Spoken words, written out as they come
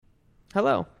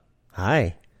Hello.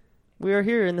 Hi. We are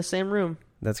here in the same room.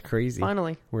 That's crazy.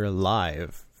 Finally. We're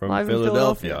live from Live in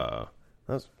Philadelphia.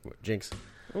 That's jinx.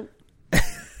 Oh.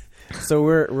 So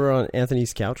we're on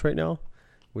Anthony's couch right now,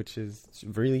 which is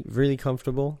really, really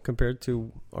comfortable compared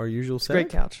to our usual setup. Great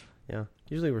couch. Yeah.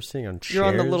 Usually we're sitting on chairs. You're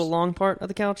on the little long part of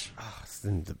the couch? Oh, it's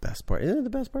the best part. Isn't it the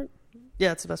best part?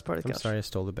 Yeah, it's the best part of the I'm couch. sorry, I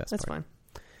stole the best That's part.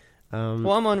 fine.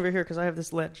 Well, I'm over here because I have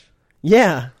this ledge.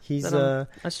 Yeah. I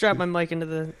strapped my mic into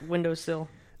the windowsill.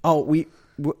 Oh,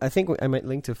 I think I might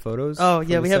link to photos. Oh,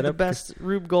 yeah, we have the setup, best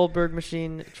Rube Goldberg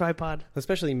machine tripod.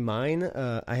 especially mine.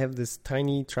 I have this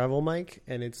tiny travel mic,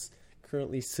 and it's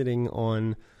currently sitting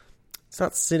on. It's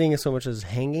not sitting so much as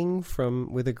hanging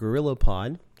with a Gorilla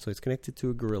Pod, so it's connected to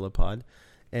a Gorilla Pod,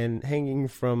 and hanging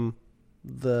from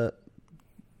the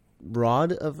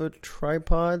rod of a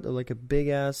tripod, like a big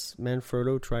ass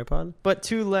Manfrotto tripod. But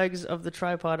 2 legs of the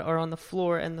tripod are on the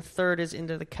floor, and the third is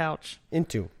into the couch. And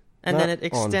then it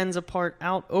extends apart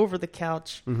out over the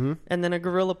couch, and then a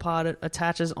Gorilla Pod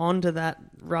attaches onto that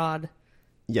rod,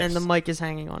 and the mic is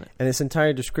hanging on it. And this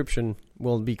entire description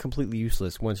will be completely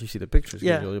useless once you see the pictures.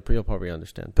 Yeah. You'll probably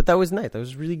understand. But that was nice. That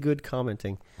was really good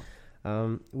commenting.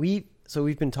 We've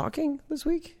been talking this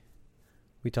week.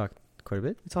 We talked quite a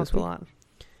bit. We talked a lot.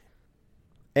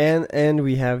 And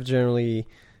we have generally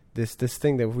this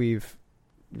thing that we've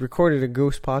recorded a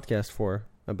ghost podcast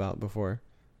about before.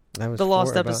 That was the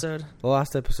last episode. The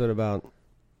last episode about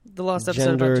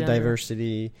gender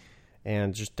diversity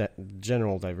and just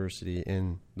general diversity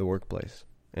in the workplace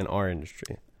in our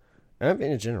industry.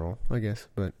 In general, I guess,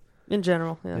 but in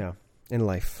general, yeah. Yeah, in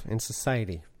life, in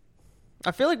society.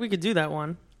 I feel like we could do that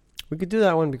one. We could do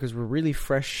that one because we're really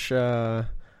fresh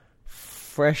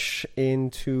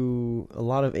into a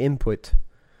lot of input.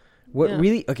 What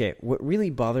really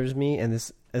bothers me, and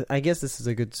this, I guess this is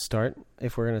a good start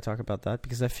if we're going to talk about that,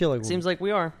 because I feel like seems like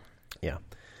we are. Yeah.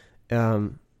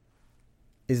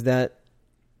 Is that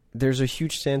there's a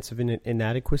huge sense of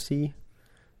inadequacy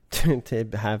to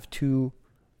have 2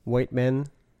 white men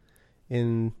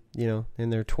in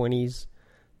their 20s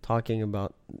talking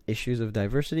about issues of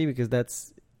diversity, because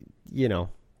that's,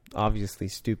 obviously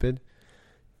stupid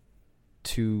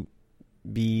to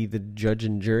be the judge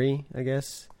and jury, I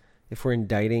guess, if we're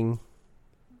indicting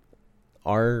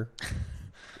our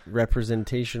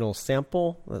representational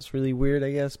sample. That's really weird,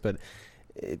 I guess, but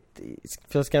it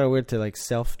feels kind of weird to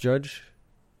self-judge,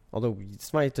 although it's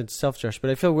fine to self-judge, but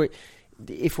I feel weird.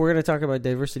 If we're going to talk about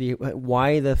diversity,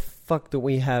 why the fuck do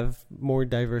we have more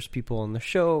diverse people on the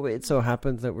show? It so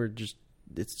happens that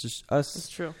it's just us. That's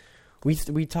true.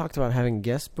 We talked about having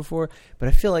guests before, but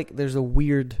I feel like there's a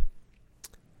weird.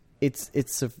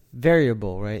 It's a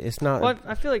variable, right? It's not. Well,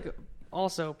 I feel like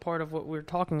also part of what we're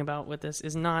talking about with this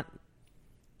is not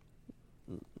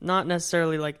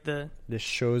necessarily like This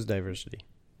shows diversity.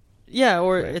 Yeah,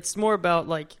 or right. It's more about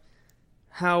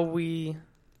how we.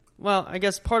 Well, I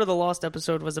guess part of the Lost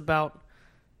episode was about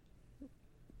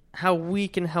how we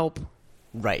can help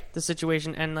the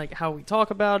situation, and how we talk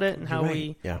about it and how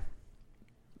we. Yeah.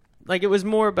 It was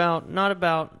more about, not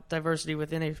about diversity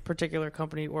within a particular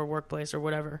company or workplace or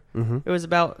whatever. Mm-hmm. It was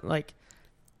about, I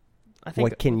think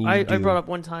what can you I do? brought up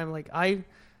one time, I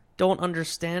don't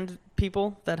understand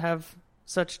people that have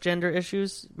such gender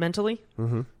issues mentally.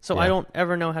 Mm-hmm. So I don't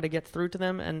ever know how to get through to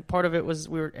them. And part of it was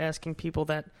we were asking people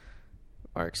that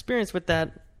are experienced with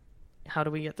that, how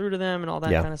do we get through to them and all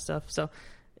that kind of stuff. So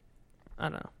I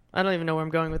don't know. I don't even know where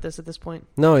I'm going with this at this point.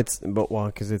 No,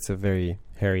 because it's a very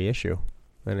hairy issue.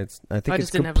 And I think it's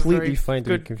completely fine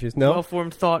to be confused. No,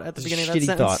 well-formed thought at the beginning of that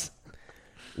sentence.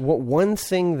 One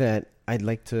thing that I'd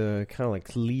like to kind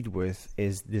of lead with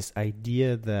is this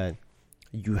idea that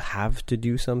you have to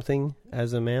do something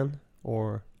as a man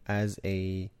or as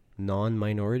a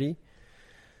non-minority,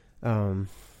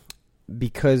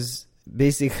 because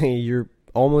basically you're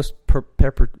almost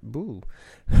perpetrating.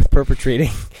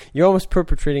 You're almost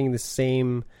perpetrating the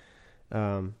same.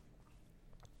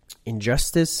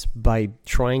 Injustice by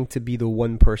trying to be the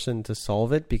one person to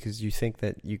solve it because you think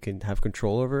that you can have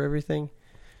control over everything,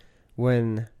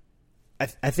 when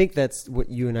I think that's what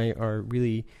you and I are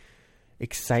really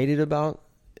excited about,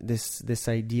 this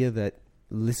idea that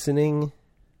listening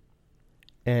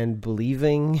and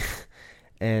believing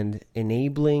and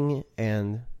enabling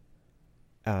and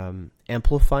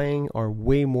amplifying are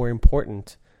way more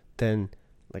important than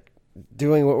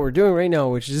doing what we're doing right now,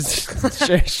 which is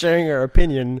sharing our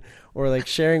opinion or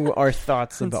sharing our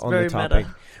thoughts on the topic.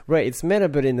 Meta. Right, it's meta,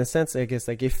 but in the sense, I guess,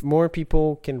 if more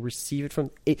people can receive it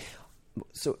from it.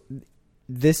 So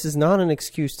this is not an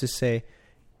excuse to say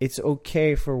it's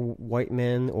okay for white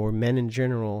men or men in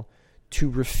general to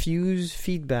refuse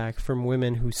feedback from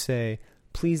women who say,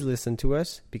 please listen to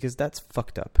us, because that's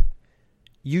fucked up.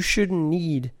 You shouldn't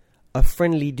need a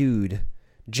friendly dude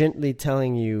gently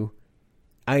telling you,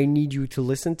 I need you to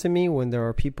listen to me, when there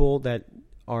are people that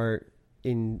are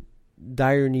in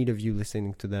dire need of you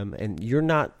listening to them, and you're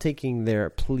not taking their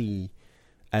plea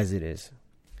as it is.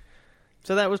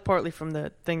 So that was partly from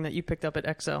the thing that you picked up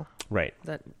at XL. Right.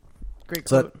 That great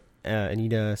So quote.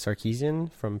 Anita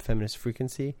Sarkeesian from Feminist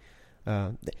Frequency.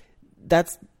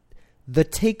 That's the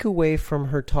takeaway from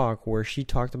her talk, where she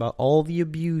talked about all the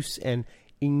abuse and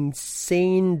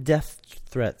insane death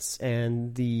threats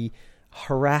and the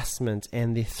harassment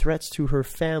and the threats to her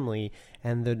family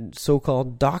and the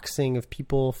so-called doxing of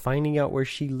people finding out where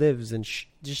she lives, and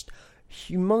just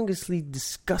humongously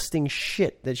disgusting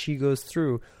shit that she goes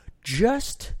through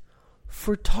just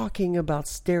for talking about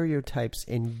stereotypes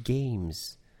in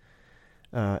games.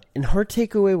 And her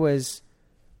takeaway was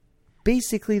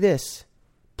basically this: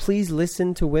 please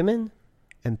listen to women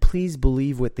and please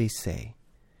believe what they say.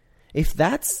 If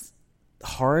that's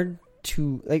hard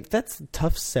to, like, that's a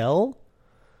tough sell,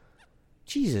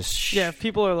 Jesus. Yeah, if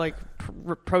people are like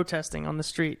protesting on the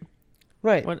street.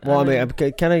 Right. Well, I mean, I'm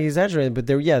kind of exaggerating, but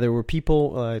there were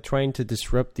people trying to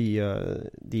disrupt the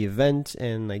event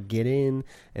and like get in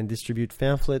and distribute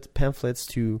pamphlets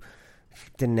to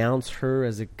denounce her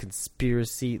as a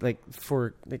conspiracy, like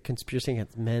for like conspiracy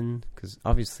against men, because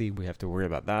obviously we have to worry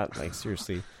about that. Like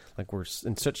seriously, like we're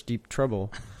in such deep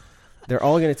trouble. They're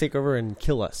all going to take over and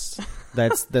kill us.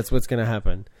 That's what's going to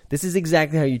happen. This is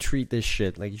exactly how you treat this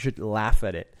shit. Like, you should laugh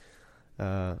at it.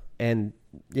 And,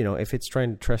 you know, if it's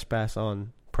trying to trespass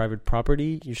on private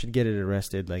property, you should get it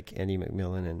arrested like Andy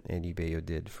McMillan and Andy Bayo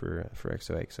did for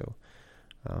XOXO.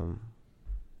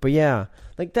 But yeah,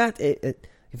 like that,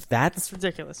 if that's... It's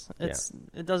ridiculous.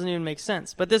 It doesn't even make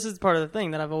sense. But this is part of the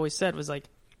thing that I've always said was like...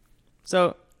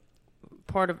 So,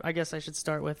 part of... I guess I should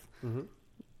start with... Mm-hmm.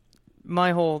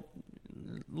 My whole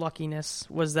luckiness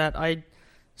was that I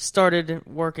started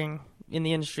working in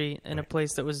the industry in a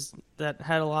place that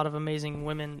had a lot of amazing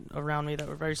women around me that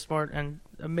were very smart and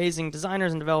amazing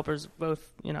designers and developers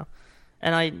both, you know.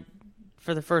 And I,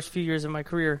 for the first few years of my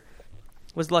career,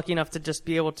 was lucky enough to just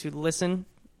be able to listen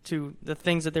to the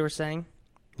things that they were saying.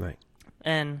 Right.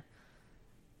 And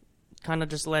kind of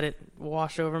just let it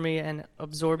wash over me and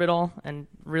absorb it all and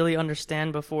really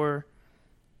understand before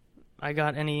I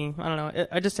got any, I don't know,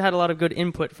 I just had a lot of good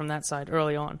input from that side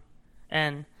early on.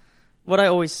 And what I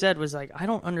always said was like, I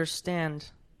don't understand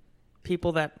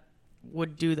people that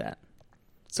would do that.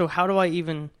 So how do I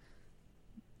even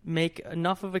make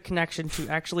enough of a connection to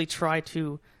actually try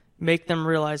to make them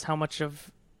realize how much of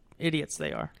idiots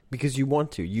they are? Because you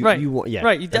want to. You want, yeah,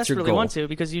 right. You desperately want to,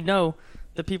 because you know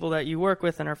the people that you work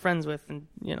with and are friends with and,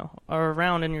 you know, are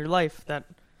around in your life that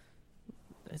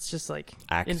it's just like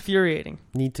infuriating.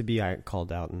 Need to be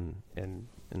called out and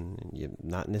you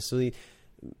not necessarily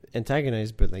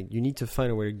antagonized, but like you need to find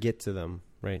a way to get to them,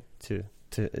 right? To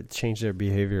change their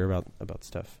behavior about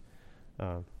stuff.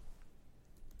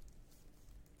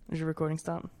 Is your recording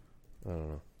stop? I don't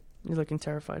know. You're looking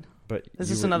terrified. But is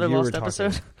this another lost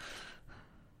episode?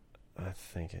 I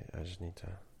think I just need to.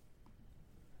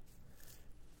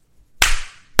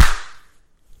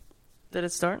 Did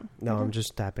it start? No, I'm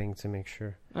just tapping to make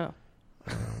sure. Oh.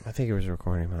 I think it was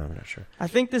recording, but I'm not sure. I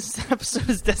think this episode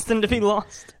is destined to be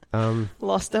lost.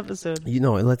 Lost episode. You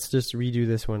know, let's just redo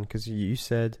this one, because you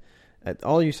said,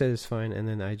 all you said is fine, and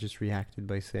then I just reacted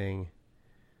by saying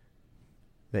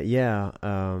that,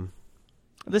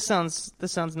 This sounds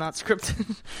not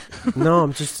scripted. No,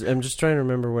 I'm just trying to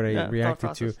remember what I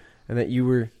reacted to, and that you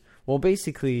were, well,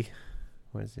 basically,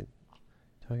 what is it?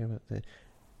 Talking about that.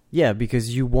 Yeah,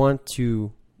 because you want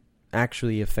to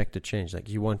actually affect a change. Like,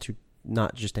 you want to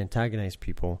not just antagonize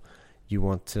people. You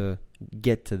want to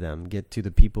get to them, get to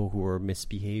the people who are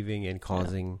misbehaving and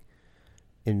causing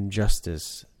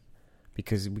injustice.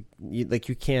 Because,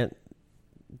 you can't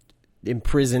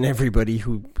imprison everybody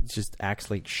who just acts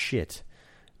like shit.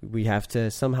 We have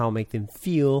to somehow make them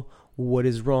feel what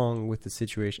is wrong with the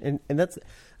situation. And that's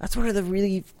one of the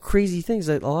really crazy things.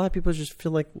 That a lot of people just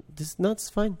feel like, it's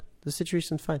fine. The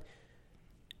situation's fine.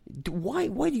 Why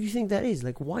do you think that is?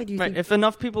 Like, why do you think... If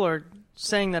enough people are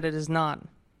saying that it is not,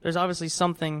 there's obviously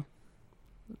something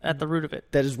at the root of it.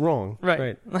 That is wrong.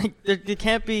 Right. Like, there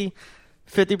can't be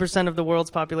 50% of the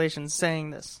world's population saying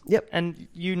this. Yep. And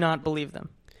you not believe them.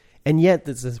 And yet,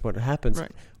 this is what happens.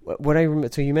 Right. What I remember,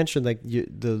 so you mentioned, like,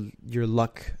 your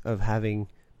luck of having,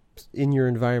 in your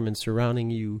environment surrounding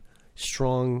you,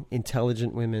 strong,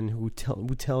 intelligent women who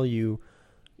tell you,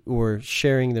 or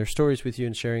sharing their stories with you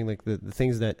and sharing like the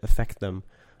things that affect them,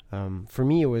 For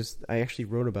me, I actually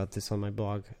wrote about this on my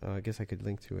blog. I guess I could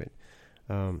link to it.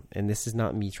 And this is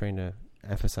not me trying to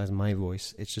emphasize my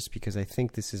voice. It's just because I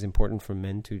think this is important for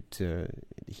men to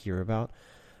hear about.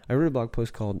 I wrote a blog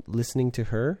post called "Listening to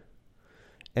Her,"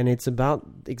 and it's about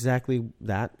exactly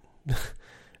that.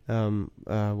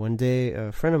 One day,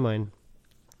 a friend of mine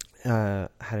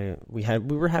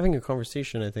we were having a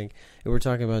conversation. I think we were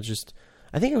talking about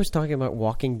I think I was talking about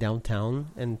walking downtown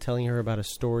and telling her about a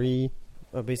story.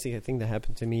 Basically, a thing that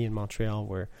happened to me in Montreal,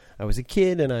 where I was a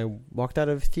kid and I walked out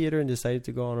of theater and decided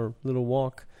to go on a little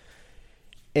walk,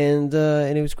 and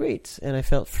it was great, and I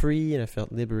felt free and I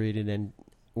felt liberated. And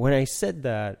when I said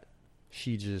that,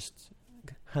 she just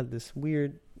had this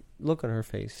weird look on her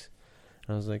face.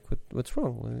 I was like, "What's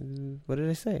wrong? What did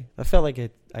I say?" I felt like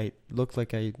I looked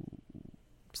like I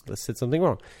said something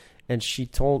wrong. And she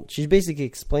basically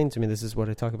explained to me, this is what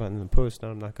I talk about in the post. Now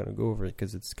I'm not going to go over it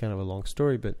because it's kind of a long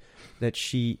story, but that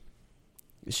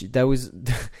that was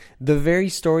the very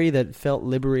story that felt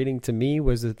liberating to me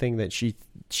was the thing that she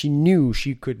knew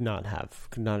she could not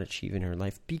achieve in her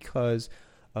life because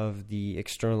of the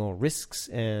external risks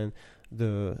and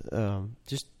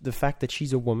just the fact that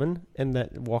she's a woman and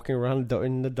that walking around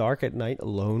in the dark at night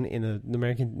alone in a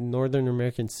northern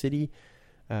American city,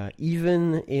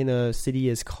 even in a city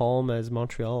as calm as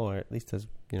Montreal, or at least as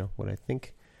what I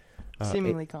think,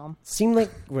 seemingly calm.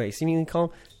 Seemingly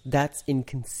calm. That's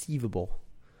inconceivable.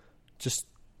 Just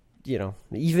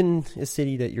even a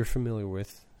city that you're familiar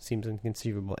with seems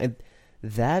inconceivable, and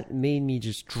that made me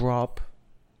just drop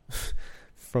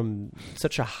from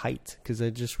such a height, because I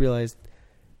just realized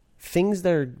things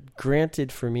that are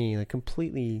granted for me, like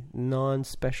completely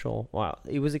non-special. Wow,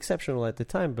 it was exceptional at the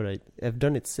time, but I've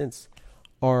done it since.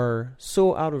 Are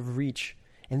so out of reach,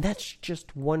 and that's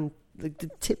just the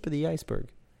tip of the iceberg.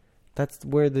 That's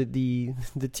where the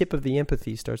tip of the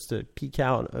empathy starts to peek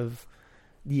out of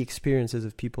the experiences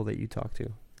of people that you talk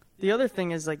to. The other thing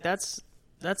is that's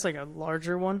like a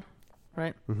larger one,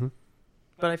 right? Mm-hmm.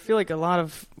 But I feel like a lot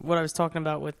of what I was talking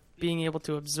about with being able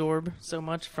to absorb so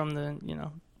much from the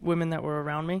women that were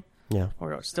around me,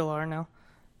 or still are now,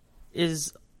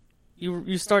 is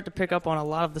you start to pick up on a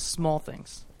lot of the small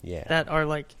things. Yeah. That are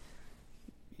like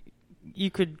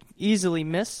you could easily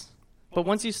miss, but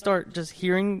once you start just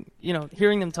hearing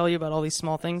them tell you about all these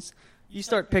small things, you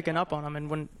start picking up on them. And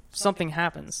when something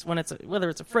happens, whether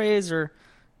it's a phrase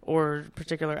or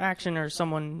particular action or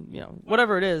someone,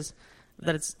 whatever it is,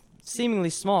 that it's seemingly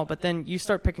small, but then you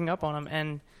start picking up on them,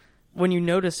 and when you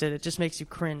notice it, it just makes you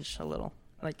cringe a little.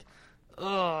 Like,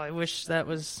 oh, I wish that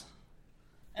was,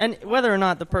 and whether or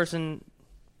not the person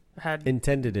had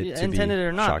intended it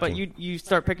or not, shocking. But you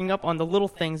start picking up on the little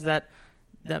things that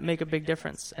make a big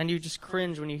difference, and you just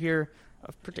cringe when you hear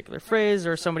a particular phrase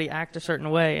or somebody act a certain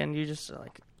way, and you just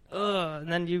like, ugh,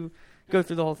 and then you go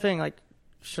through the whole thing like,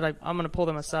 I'm going to pull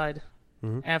them aside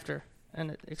after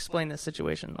and explain this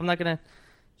situation. I'm not going to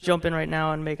jump in right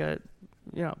now and make a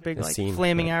big like scene,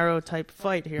 flaming arrow type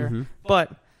fight here,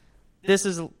 but this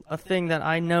is a thing that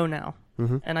I know now,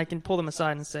 and I can pull them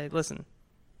aside and say, listen,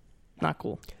 not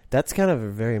cool. That's kind of a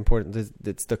very important.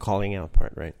 It's the calling out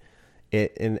part, right?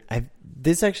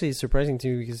 This actually is surprising to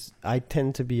me because I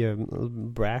tend to be a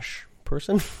brash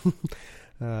person.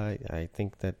 I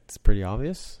think that's pretty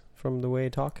obvious from the way I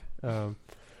talk.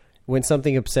 When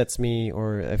something upsets me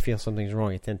or I feel something's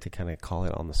wrong, I tend to kind of call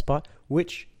it on the spot,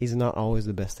 which is not always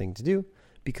the best thing to do,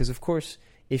 because of course,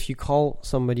 if you call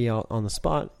somebody out on the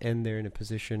spot and they're in a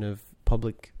position of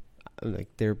public, like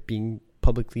they're being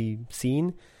publicly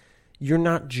seen, you're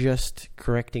not just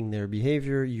correcting their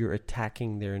behavior, you're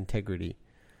attacking their integrity.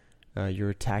 You're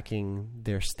attacking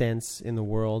their stance in the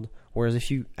world. Whereas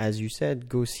if you, as you said,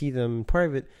 go see them in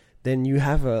private, then you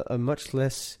have a much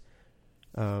less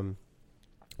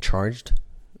charged,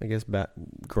 I guess,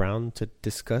 ground to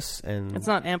discuss. And it's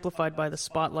not amplified by the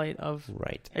spotlight of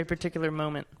a particular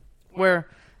moment where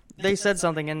they said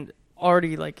something and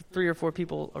already like 3 or 4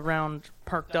 people around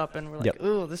perked up and were like,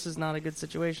 "Oh, this is not a good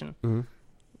situation." Mm-hmm.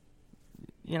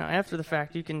 After the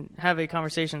fact, you can have a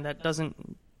conversation that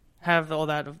doesn't have all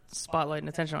that spotlight and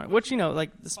attention on it, which, like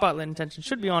the spotlight and attention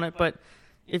should be on it. But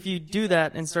if you do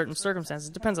that in certain circumstances,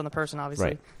 it depends on the person, obviously.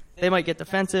 Right. They might get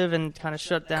defensive and kind of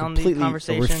shut down the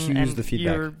conversation, and the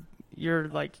feedback. You're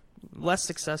like less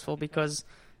successful because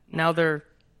now they're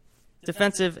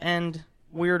defensive and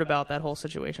weird about that whole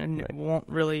situation, and it won't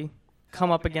really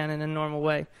come up again in a normal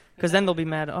way, because then they'll be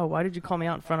mad. Oh, why did you call me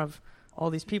out in front of all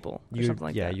these people or something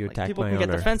like that? You attack people my can get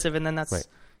honor. defensive, and then that's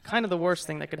kind of the worst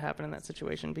thing that could happen in that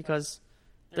situation, because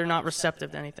they're not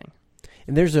receptive to anything.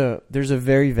 And there's a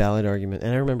very valid argument,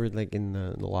 and I remember like in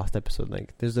the last episode,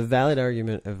 like there's a valid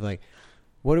argument of like,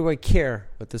 what do I care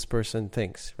what this person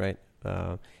thinks, right?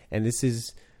 And this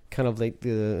is kind of like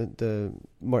the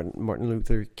Martin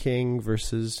Luther King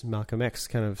versus Malcolm X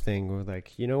kind of thing, where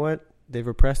like, you know what? They've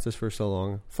oppressed us for so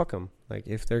long. Fuck them. Like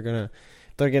if they're gonna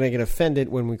get offended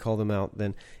when we call them out,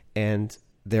 then, and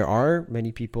there are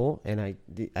many people, and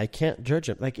I can't judge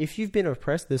them. Like if you've been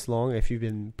oppressed this long, if you've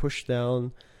been pushed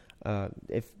down,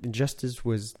 if injustice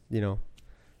was,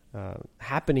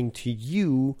 happening to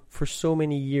you for so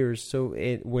many years, so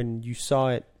when you saw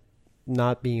it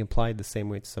not being applied the same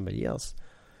way to somebody else,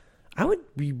 I would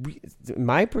be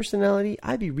my personality.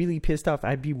 I'd be really pissed off.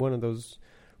 I'd be one of those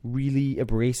really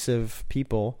abrasive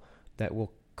people that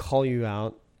will call you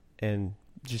out and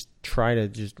just try to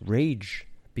just rage,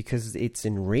 because it's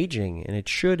enraging and it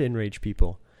should enrage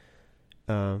people.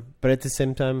 But at the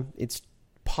same time, it's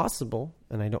possible,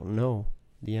 and I don't know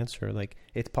the answer. Like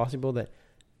it's possible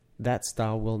that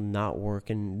style will not work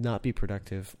and not be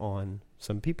productive on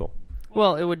some people.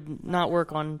 Well, it would not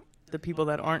work on the people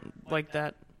that aren't like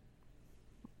that.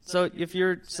 So if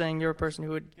you're saying you're a person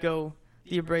who would go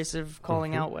the abrasive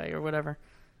calling out way or whatever,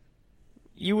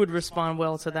 you would respond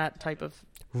well to that type of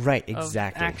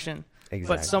action. Exactly.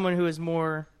 But someone who is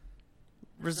more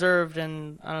reserved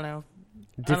and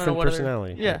different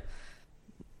personality. Yeah.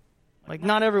 Like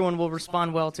not everyone will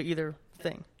respond well to either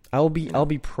thing. I'll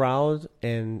be proud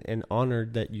and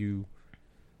honored that you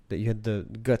had the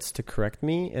guts to correct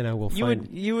me, and I will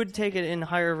you would take it in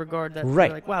higher regard that you're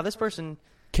like, wow, this person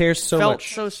cares so felt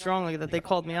much, so strongly that they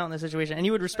called me out in this situation, and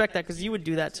you would respect that because you would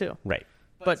do that too. Right.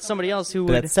 But somebody else who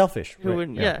would, that's selfish. Who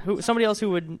would somebody else who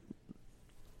would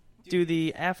do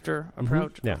the after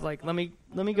approach of like, let me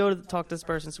go to talk to this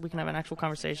person so we can have an actual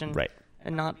conversation, right,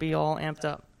 and not be all amped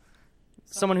up.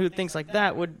 Someone who thinks like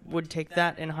that would take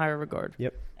that in higher regard.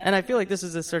 Yep. And I feel like this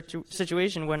is a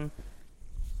situation when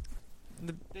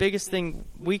the biggest thing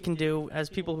we can do as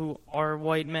people who are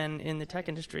white men in the tech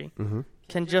industry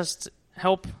can just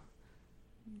help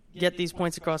get these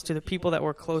points across to the people that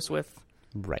we're close with.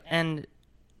 Right. And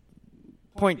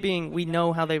point being, we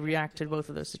know how they react to both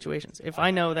of those situations. If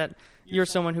I know that you're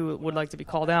someone who would like to be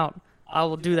called out, I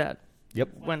will do that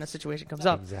when a situation comes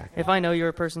up. Exactly. If I know you're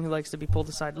a person who likes to be pulled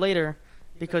aside later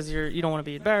because you don't want to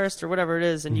be embarrassed or whatever it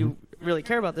is, and you really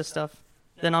care about this stuff,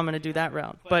 then I'm going to do that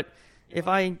route. But if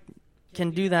I can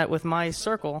do that with my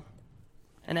circle,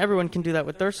 and everyone can do that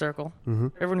with their circle,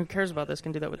 everyone who cares about this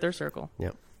can do that with their circle.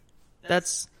 Yep.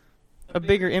 That's a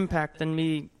bigger impact than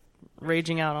me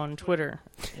raging out on Twitter.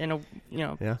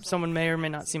 Someone may or may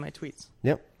not see my tweets.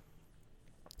 Yep.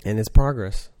 And it's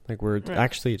progress. Like we're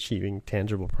actually achieving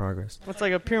tangible progress. It's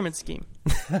like a pyramid scheme.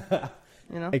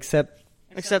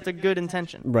 Except a good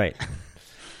intention. Right.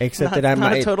 Except not, that I'm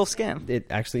not a total scam. It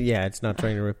actually, it's not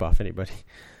trying to rip off anybody.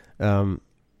 Because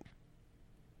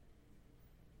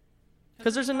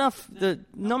there's enough. The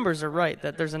numbers are right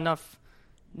that there's enough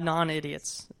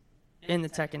non-idiots in the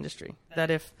tech industry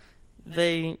that if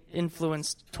they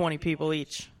influenced 20 people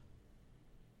each,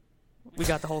 we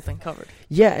got the whole thing covered.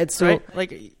 Yeah, it's so right.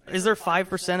 Like, is there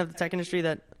 5% of the tech industry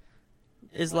that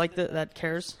is like that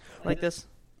cares like this?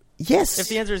 Yes. If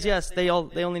the answer is yes, they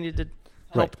only need to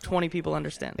help 20 people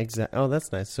understand. Exactly. Oh,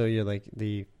 that's nice. So you're like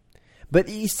but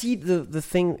you see the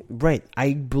thing, right?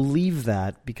 I believe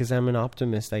that because I'm an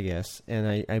optimist, I guess,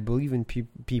 and I believe in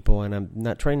people, and I'm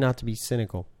not trying not to be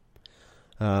cynical.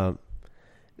 He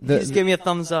just gave me a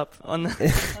thumbs up on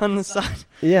the side.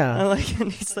 Yeah.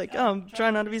 And he's like, oh, I'm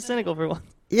trying not to be cynical for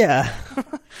once. Yeah.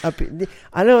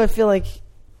 I know. I feel like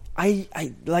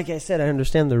like I said, I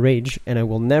understand the rage, and I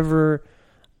will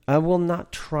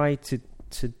not try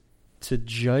to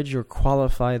judge or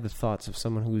qualify the thoughts of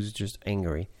someone who's just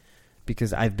angry,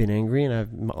 because I've been angry and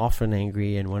I'm often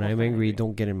angry, and when I'm angry,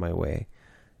 don't get in my way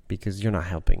because you're not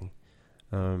helping.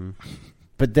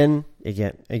 But then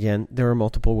again, there are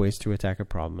multiple ways to attack a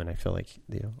problem, and I feel like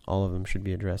all of them should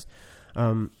be addressed.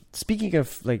 Speaking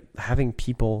of like having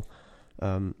people,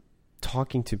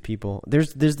 talking to people,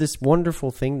 there's this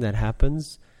wonderful thing that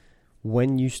happens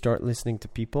when you start listening to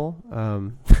people.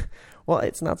 Well,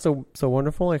 it's not so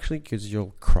wonderful actually, because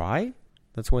you'll cry.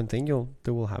 That's one thing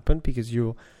that will happen, because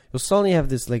you'll suddenly have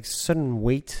this like sudden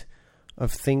weight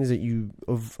of things that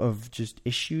of just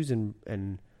issues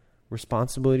and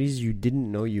responsibilities you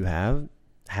didn't know you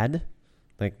had,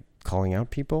 like calling out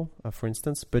people, for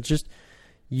instance. But just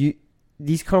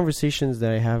these conversations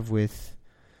that I have with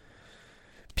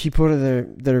people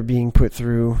that are being put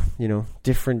through,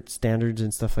 different standards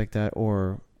and stuff like that,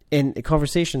 and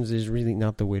conversations is really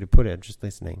not the way to put it. Just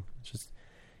listening. Just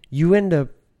you end up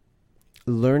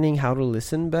learning how to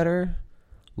listen better,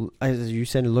 as you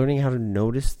said, learning how to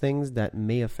notice things that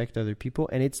may affect other people.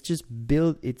 And it's just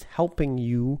it's helping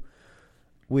you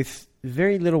with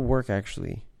very little work,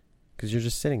 actually, because you're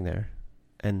just sitting there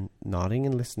and nodding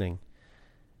and listening.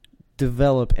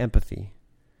 Develop empathy.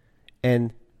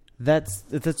 And that's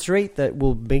a trait that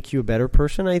will make you a better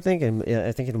person, I think. And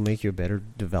I think it'll make you a better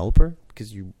developer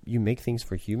because you make things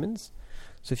for humans.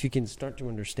 So if you can start to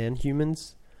understand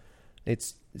humans,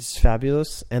 it's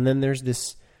fabulous. And then there's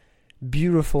this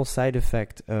beautiful side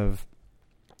effect of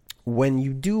when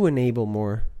you do enable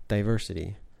more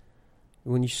diversity,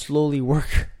 when you slowly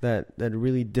work that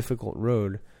really difficult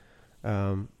road,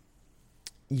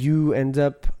 you end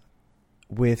up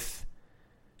with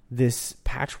this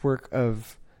patchwork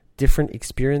of different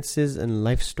experiences and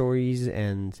life stories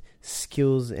and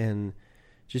skills and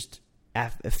just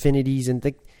affinities. And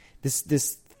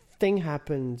this thing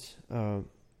happened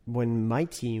when my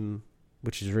team,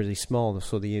 which is really small,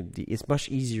 so it's much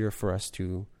easier for us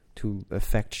to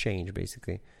affect change,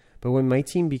 basically. But when my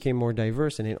team became more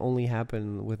diverse, and it only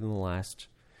happened within the last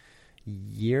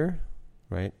year,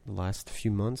 right? The last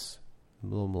few months, a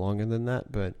little longer than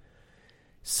that, but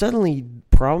suddenly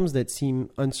problems that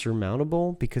seem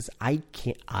unsurmountable because I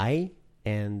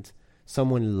and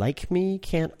someone like me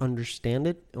can't understand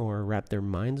it or wrap their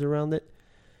minds around it.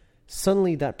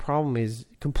 Suddenly that problem is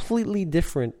completely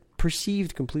different,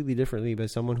 perceived completely differently by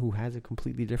someone who has a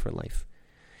completely different life.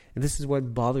 And this is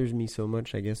what bothers me so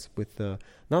much, I guess, with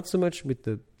not so much with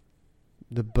the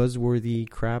buzzworthy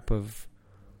crap of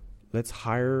let's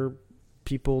hire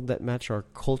people that match our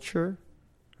culture,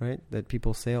 right? That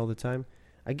people say all the time.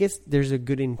 I guess there's a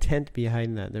good intent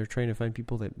behind that. They're trying to find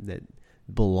people that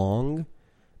belong.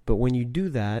 But when you do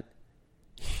that,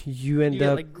 you end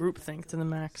up like groupthink to the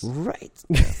max. Right.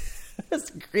 That's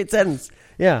a great sentence.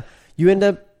 Yeah. You end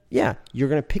up, you're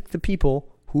going to pick the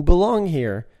people who belong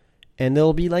here, and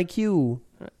they'll be like you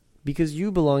because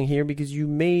you belong here because you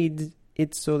made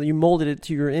it so that you molded it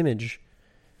to your image.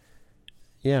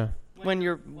 Yeah. When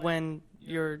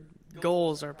your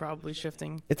goals are probably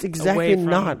shifting. It's exactly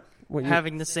not what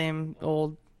having the same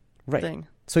old thing.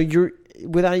 So you're,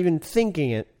 without even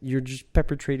thinking it, you're just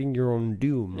perpetrating your own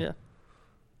doom. Yeah.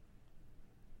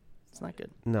 It's not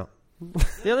good. No.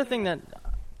 The other thing that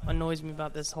annoys me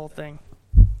about this whole thing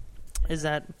is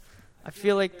that I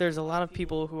feel like there's a lot of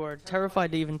people who are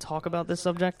terrified to even talk about this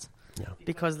subject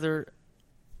because they're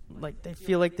like, they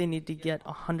feel like they need to get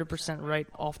 100% right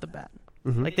off the bat.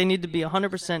 Mm-hmm. Like they need to be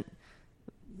 100%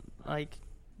 like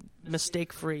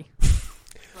mistake free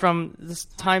from this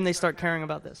time they start caring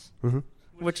about this,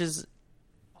 which is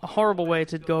a horrible way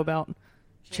to go about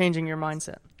changing your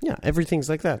mindset. Yeah, everything's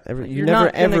like that. You never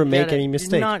ever make any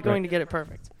mistakes. You're not going to get it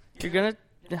perfect. You're going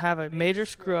to have a major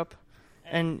screw up,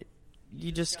 and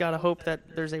you just got to hope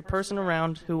that there's a person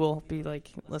around who will be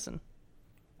like, listen,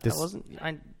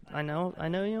 I know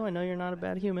you, I know you're not a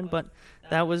bad human, but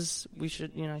I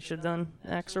should have done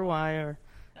X or Y, or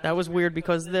that was weird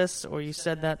because this, or you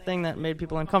said that thing that made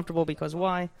people uncomfortable because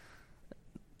Y.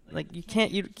 Like you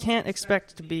can't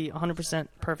expect to be 100%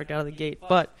 perfect out of the gate,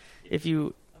 but if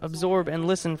you absorb and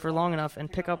listen for long enough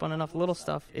and pick up on enough little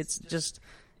stuff,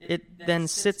 it then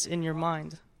sits in your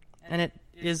mind, and it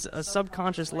is a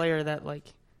subconscious layer that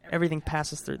like everything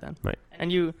passes through then. Right.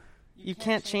 And you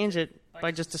can't change it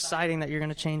by just deciding that you're going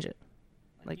to change it.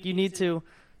 Like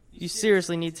you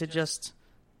seriously need to just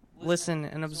listen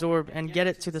and absorb and get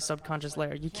it to the subconscious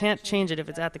layer. You can't change it if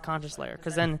it's at the conscious layer,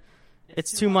 because then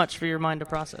it's too much for your mind to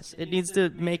process. It needs to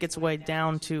make its way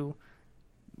down to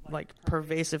like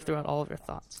pervasive throughout all of your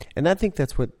thoughts. And I think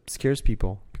that's what scares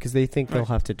people, because they think they'll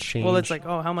have to change. Well, it's like,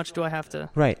 oh, how much do I have to?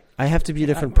 Right. I have to be a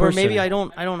different person. Or maybe I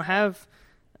don't have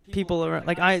people around.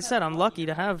 Like I said, I'm lucky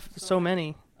to have so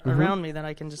many around me that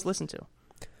I can just listen to.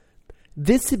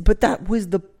 But that was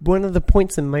one of the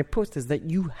points in my post, is that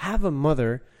you have a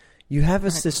mother, you have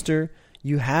a sister,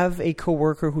 you have a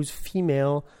coworker who's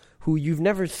female, who you've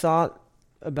never thought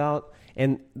about.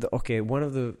 And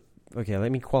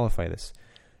let me qualify this.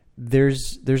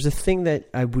 There's a thing that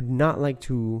I would not like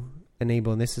to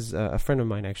enable, and this is a friend of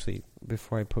mine actually,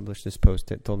 before I published this post,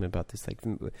 that told me about this. Like,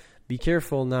 be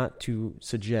careful not to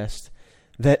suggest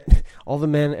that all the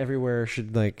men everywhere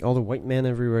should, like, all the white men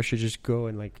everywhere should just go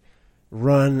and like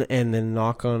run and then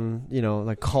knock on,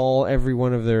 like call every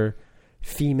one of their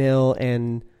female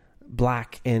and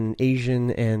black and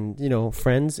Asian and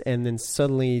friends, and then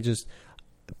suddenly just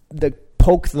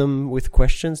poke them with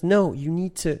questions. No, you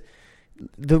need to.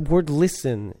 The word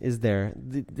listen is there.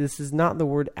 This is not the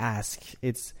word ask.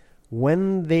 It's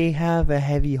when they have a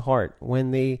heavy heart,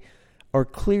 when they are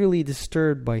clearly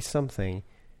disturbed by something,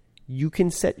 you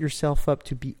can set yourself up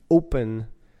to be open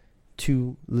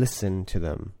to listen to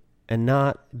them and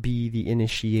not be the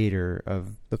initiator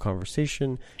of the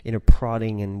conversation in a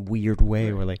prodding and weird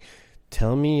way where like,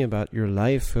 tell me about your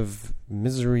life of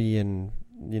misery and,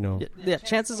 you know. Yeah,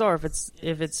 chances are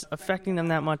if it's affecting them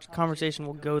that much, conversation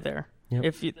will go there. Yep.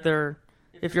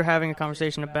 If you're having a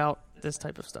conversation about this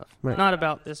type of stuff. Right. Not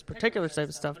about this particular type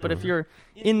of stuff, but if you're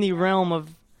in the realm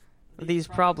of these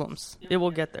problems, it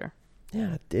will get there.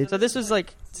 Yeah. So this was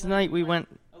like, tonight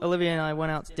Olivia and I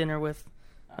went out to dinner with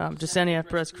Jasenia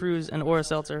Perez-Cruz and Ora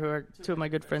Seltzer, who are two of my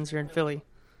good friends here in Philly,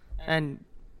 and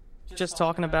just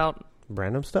talking about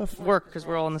random stuff? Work, because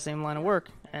we're all in the same line of work.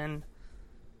 And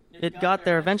it got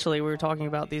there eventually. We were talking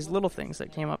about these little things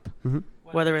that came up,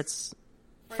 whether it's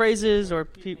phrases or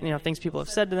things people have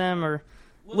said to them or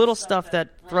little stuff that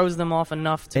throws them off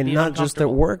enough to be uncomfortable. And not just at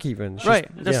work even.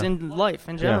 Just in life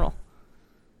in general.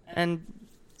 Yeah. And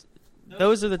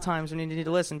those are the times when you need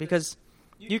to listen, because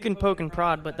you can poke and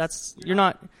prod, but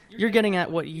you're getting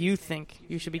at what you think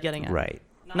you should be getting at. Right.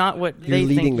 Not what you're they think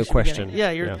leading you the question.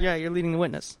 You're leading the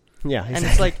witness. Yeah, exactly. And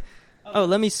it's like, oh,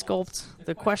 let me sculpt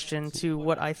the question to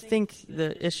what I think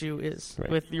the issue is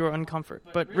with your uncomfort.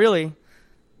 But really,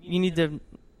 you need to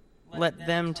let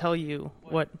them tell you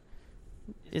what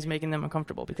is making them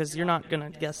uncomfortable, because you're not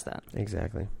going to guess that.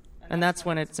 Exactly. And that's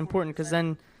when it's important, because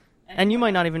then, and you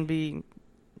might not even be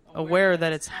aware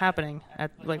that it's happening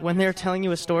at, like, when they're telling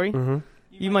you a story,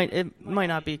 it might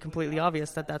not be completely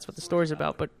obvious that that's what the story's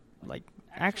about, but like,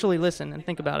 actually listen and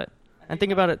think about it. And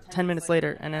think about it 10 minutes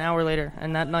later, and an hour later,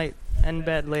 and that night, and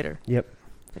bed later. Yep.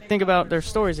 Think about their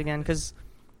stories again, because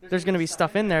there's going to be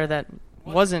stuff in there that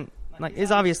wasn't, like,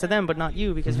 is obvious to them, but not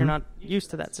you, because you're not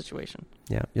used to that situation.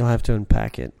 Yeah, you'll have to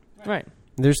unpack it. Right.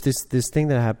 There's this thing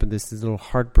that happened, this little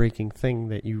heartbreaking thing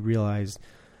that you realize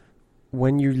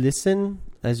when you listen,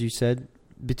 as you said,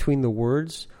 between the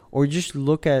words, or just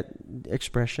look at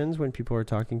expressions when people are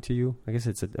talking to you. I guess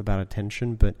it's about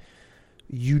attention, but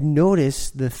you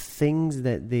notice the things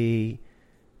that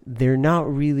they're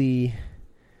not really,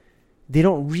 they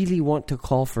don't really want to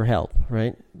call for help,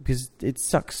 right? Because it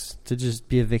sucks to just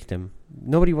be a victim.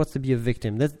 Nobody wants to be a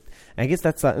victim. I guess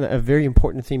that's a very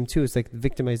important theme too. It's like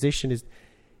victimization is,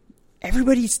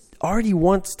 everybody already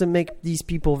wants to make these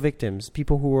people victims,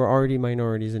 people who are already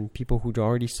minorities and people who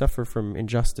already suffer from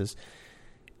injustice.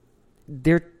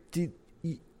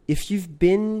 If you've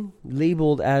been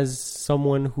labeled as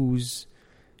someone who's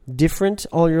different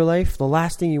all your life, the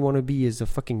last thing you want to be is a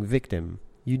fucking victim.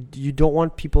 You don't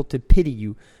want people to pity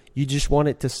you. You just want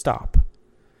it to stop.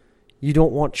 You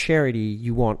don't want charity.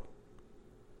 You want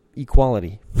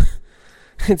equality.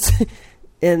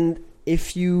 And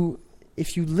if you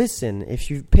listen,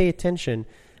 if you pay attention,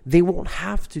 they won't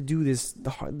have to do this,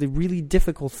 the really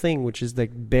difficult thing, which is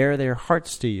like bare their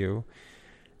hearts to you.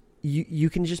 You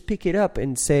can just pick it up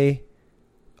and say,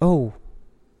 oh,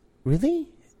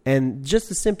 really? And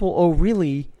just a simple, oh,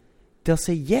 really? They'll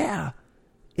say, yeah,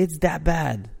 it's that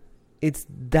bad. It's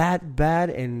that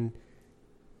bad, and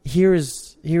here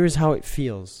is how it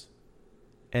feels.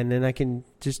 And then I can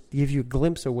just give you a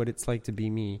glimpse of what it's like to be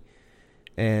me.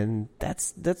 And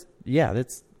that's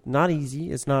not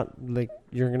easy. It's not like,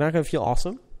 you're not going to feel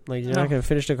awesome. Like, you're not going to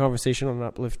finish the conversation on an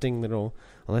uplifting little,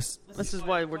 unless... This is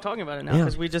why we're talking about it now,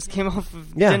 because we just came off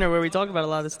of dinner where we talk about a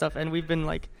lot of this stuff, and we've been,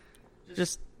 like,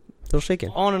 just... Still shaking.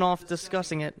 On and off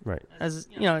discussing it. Right. As,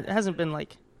 it hasn't been,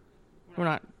 like... We're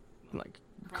not, like,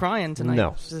 crying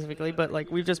tonight specifically, but,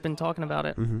 like, we've just been talking about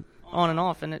it on and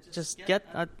off, and it just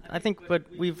I think, but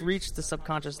we've reached the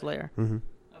subconscious layer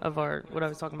of what I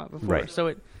was talking about before. Right.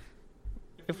 So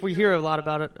if we hear a lot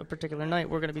about it a particular night,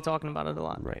 we're going to be talking about it a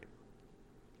lot. Right.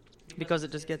 Because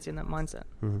it just gets you in that mindset.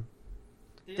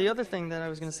 The other thing that I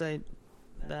was going to say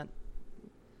that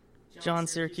John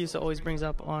Syracuse always brings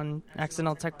up on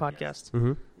Accidental Tech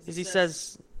Podcast is he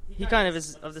says, he kind of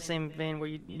is of the same vein where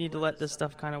you need to let this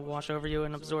stuff kind of wash over you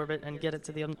and absorb it and get it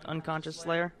to the unconscious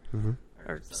layer.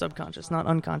 Or subconscious, not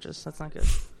unconscious. That's not good.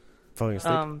 Falling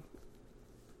asleep.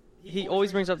 He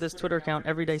always brings up this Twitter account,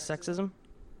 Everyday Sexism,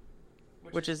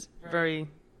 which is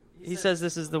he says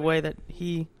this is the way that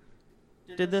he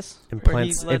did this.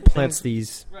 Implants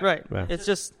these. Right. Yeah. It's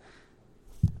just,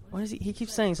 what is he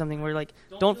keeps saying something where, like,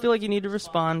 don't feel like you need to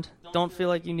respond. Don't feel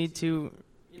like you need to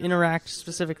interact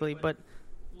specifically, but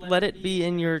let it be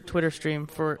in your Twitter stream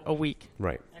for a week.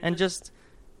 Right. And just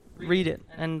read it.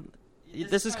 And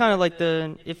this is kind of like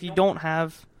if you don't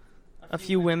have a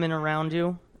few women around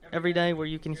you every day where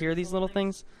you can hear these little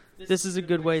things, this is a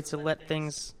good way to let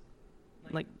things,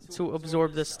 like, to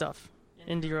absorb this stuff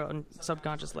into your own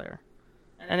subconscious layer.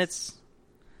 And it's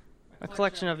a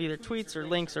collection of either tweets or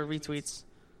links or retweets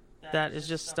that is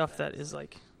just stuff that is,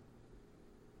 like,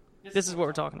 this is what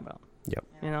we're talking about. Yep.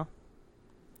 You know?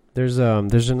 There's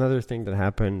another thing that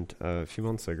happened a few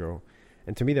months ago,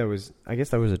 and to me that was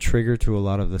a trigger to a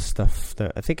lot of the stuff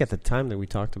that I think at the time that we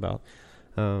talked about.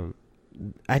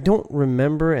 I don't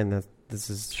remember, and this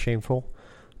is shameful,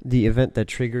 the event that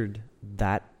triggered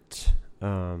that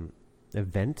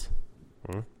event.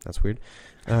 That's weird.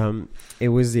 It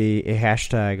was a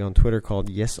hashtag on Twitter called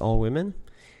Yes All Women,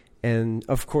 and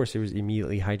of course it was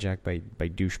immediately hijacked by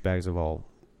douchebags of all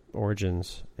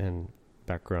origins and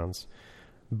backgrounds.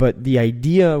 But the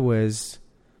idea was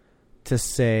to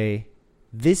say,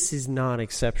 this is not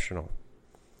exceptional.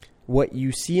 What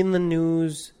you see in the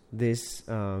news, this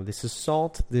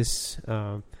assault, this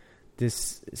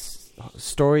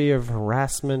story of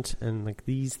harassment and like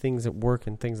these things at work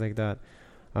and things like that,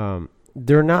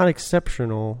 they're not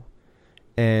exceptional.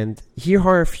 And here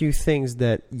are a few things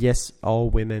that, yes, all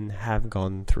women have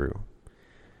gone through.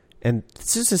 And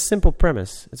it's just a simple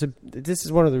premise. This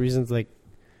is one of the reasons, like,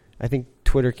 I think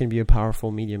Twitter can be a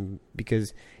powerful medium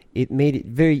because it made it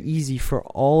very easy for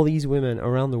all these women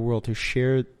around the world to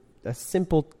share a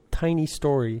simple, tiny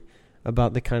story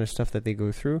about the kind of stuff that they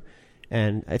go through.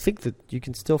 And I think that you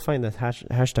can still find that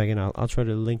hashtag, and I'll try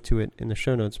to link to it in the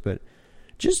show notes. But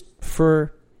just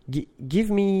give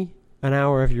me an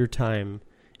hour of your time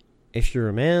if you're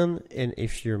a man and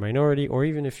if you're a minority or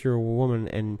even if you're a woman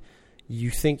and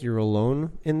you think you're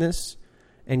alone in this,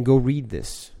 and go read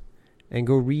this. And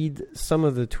go read some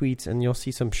of the tweets, and you'll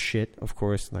see some shit, of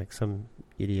course, like some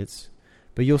idiots.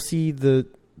 But you'll see the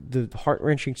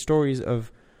heart-wrenching stories of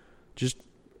just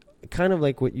kind of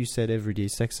like what you said, everyday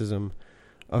sexism,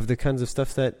 of the kinds of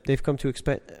stuff that they've come to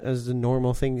expect as a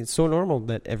normal thing. It's so normal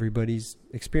that everybody's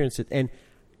experienced it. And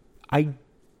I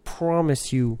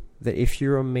promise you that if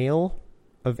you're a male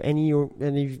of any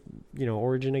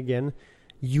origin again,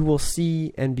 you will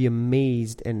see and be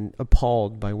amazed and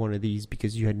appalled by one of these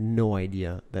because you had no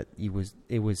idea that it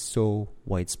was so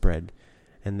widespread,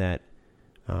 and that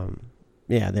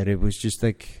that it was just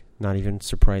like not even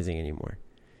surprising anymore.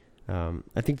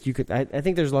 I think you could. I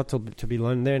think there's a lot to be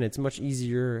learned there, and it's much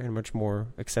easier and much more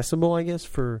accessible, I guess,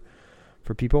 for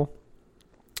people.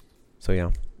 So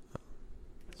yeah,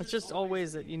 it's just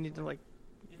always that you need to, like,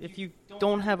 if you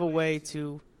don't have a way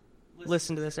to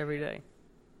listen to this every day,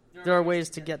 there are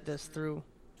ways to get this through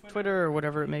Twitter or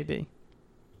whatever it may be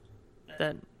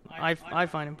that I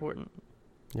find important.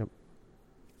 Yep.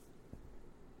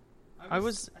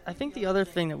 I think the other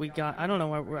thing that we got, I don't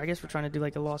know, I guess we're trying to do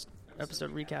like a lost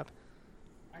episode recap.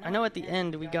 I know at the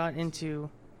end we got into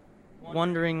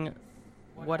wondering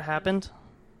what happened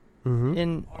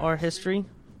in our history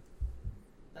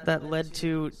that led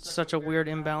to such a weird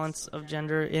imbalance of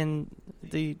gender in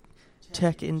the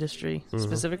tech industry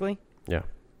specifically. Yeah.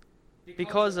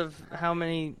 Because of how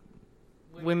many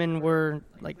women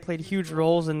played huge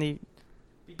roles in the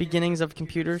beginnings of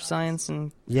computer science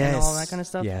and all that kind of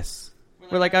stuff. Yes.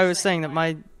 Where, like I was saying, that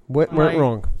what went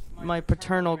wrong? My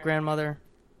paternal grandmother,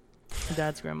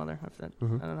 dad's grandmother, I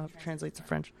don't know how it translates to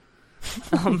French.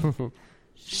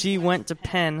 She went to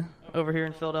Penn over here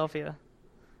in Philadelphia.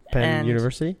 Penn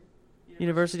University?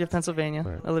 University of Pennsylvania.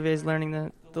 Right. Olivier's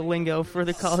learning the lingo for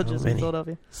the colleges in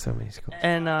Philadelphia. So many schools.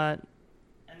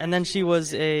 And then she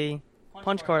was a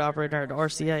punch card operator at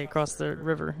RCA across the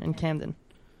river in Camden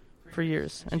for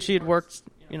years. And she had worked,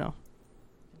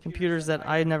 computers that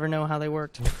I never know how they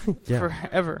worked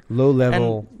forever. Low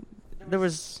level. And there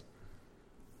was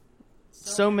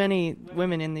so many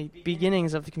women in the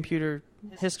beginnings of the computer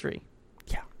history.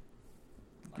 Yeah.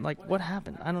 Like, what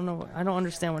happened? I don't know. I don't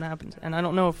understand what happened. And I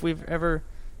don't know if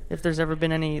there's ever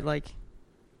been any,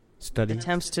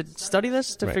 attempts to study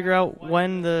this to figure out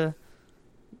when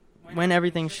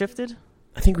everything shifted.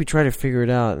 I think we tried to figure it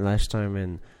out last time,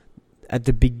 and at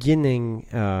the beginning,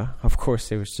 of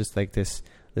course, it was just like this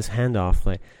handoff.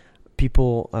 Like,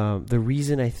 people, the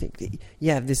reason I think,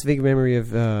 this vague memory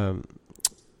of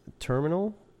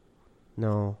terminal?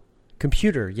 No.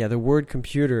 Computer. Yeah, the word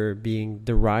computer being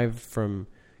derived from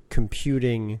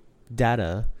computing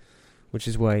data, which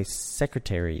is why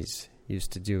secretaries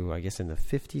used to do, I guess, in the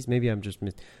 50s. Maybe I'm just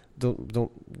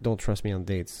don't trust me on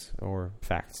dates or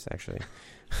facts. Actually,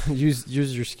 use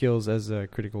your skills as a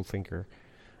critical thinker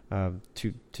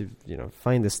to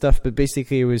find the stuff. But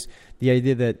basically, it was the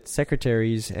idea that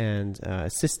secretaries and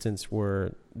assistants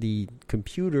were the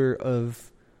computer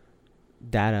of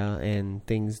data and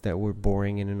things that were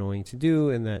boring and annoying to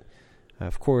do, and that,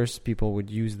 of course, people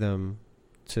would use them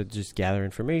to just gather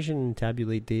information and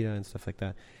tabulate data and stuff like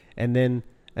that. And then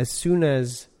as soon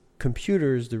as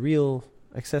computers, the real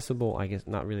accessible, I guess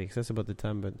not really accessible at the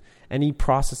time, but any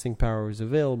processing power was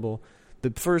available, the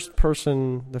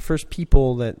first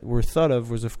people that were thought of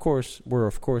were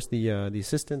of course the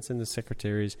assistants and the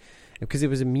secretaries, because it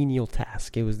was a menial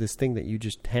task. It was this thing that you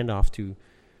just hand off to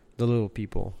the little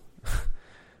people,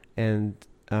 and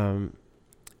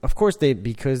of course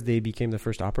because they became the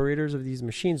first operators of these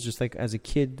machines. Just like as a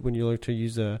kid when you learn to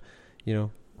use this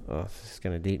is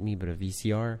gonna date me, but a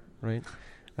VCR, right?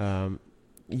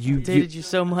 You dated you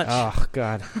so much. Oh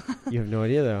God, you have no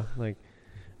idea though. Like,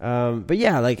 but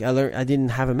yeah, like I didn't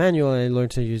have a manual, and I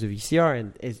learned to use a VCR.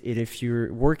 And if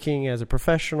you're working as a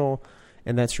professional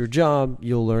and that's your job,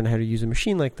 you'll learn how to use a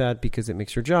machine like that because it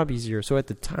makes your job easier. So at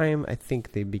the time, I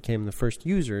think they became the first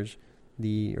users,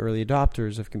 the early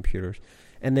adopters of computers,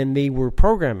 and then they were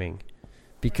programming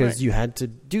because you had to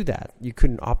do that. You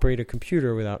couldn't operate a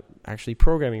computer without actually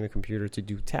programming the computer to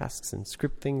do tasks and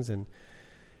script things, and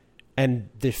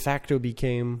de facto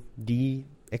became the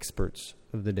experts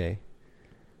of the day.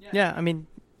 Yeah, I mean,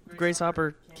 Grace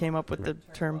Hopper came up with the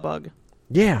term bug.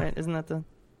 Yeah. Right? Isn't that the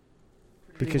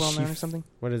because well known or something?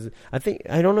 What is it?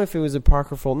 I don't know if it was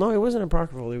apocryphal. No, it wasn't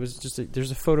apocryphal. It was just there's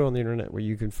a photo on the internet where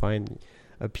you can find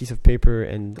a piece of paper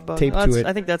and tape to it.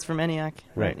 I think that's from ENIAC.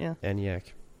 Right, yeah. ENIAC.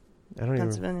 I don't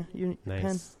Pennsylvania. even...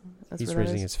 Nice. Penn. He's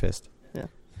raising his fist. Yeah.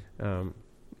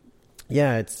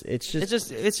 Yeah, it's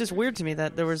just weird to me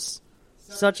that there was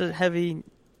such a heavy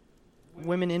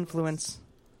women influence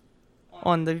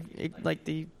on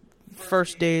the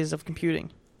first days of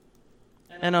computing,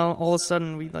 and all of a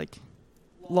sudden we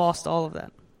lost all of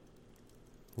that.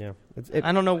 Yeah,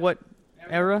 I don't know what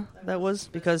era that was,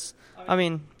 because I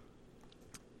mean,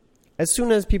 as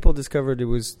soon as people discovered it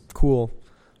was cool,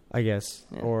 I guess,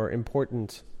 or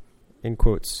important, in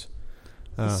quotes.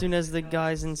 As soon as the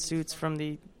guys in suits from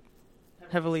the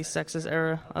heavily sexist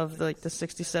era of the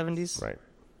 60s, 70s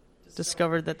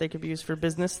discovered that they could be used for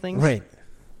business things. Right.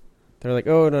 They're like,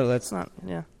 oh, no,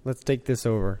 let's take this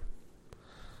over.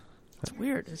 It's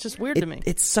weird. It's just weird to me.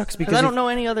 It sucks because I don't know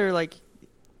any other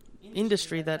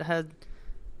industry that had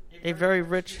a very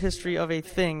rich history of a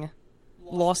thing,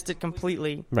 lost it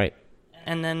completely. Right.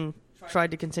 And then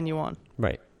tried to continue on.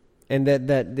 Right. And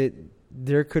that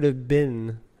there could have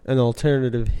been an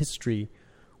alternative history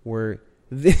where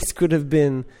this could have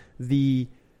been the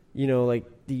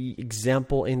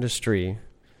example industry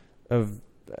of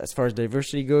as far as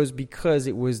diversity goes, because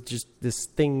it was just this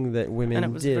thing that women did. And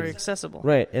it was very accessible.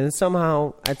 Right. And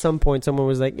somehow, at some point, someone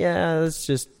was like, yeah, let's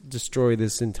just destroy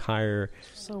this entire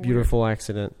beautiful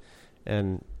accident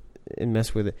and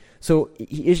mess with it. So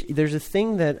there's a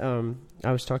thing that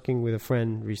I was talking with a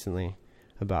friend recently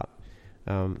about.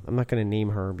 I'm not going to name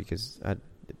her because I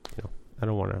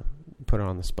don't want to put her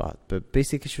on the spot. But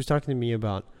basically, she was talking to me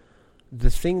about the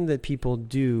thing that people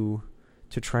do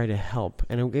to try to help.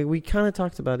 And we kind of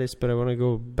talked about this, but I want to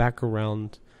go back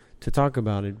around to talk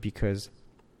about it, because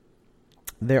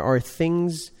there are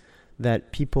things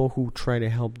that people who try to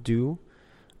help do.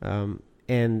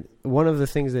 And one of the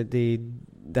things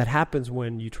that happens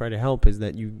when you try to help is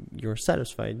that you're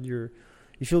satisfied. You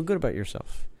feel good about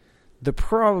yourself. The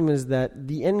problem is that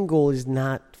the end goal is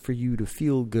not for you to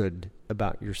feel good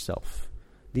about yourself.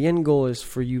 The end goal is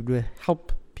for you to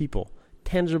help people,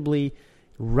 tangibly,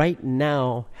 right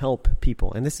now, help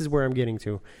people. And this is where I'm getting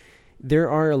to. There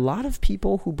are a lot of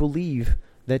people who believe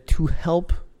that to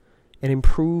help and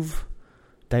improve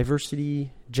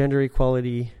diversity, gender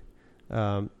equality,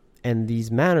 and these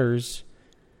matters,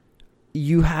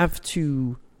 you have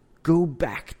to go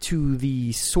back to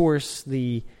the source,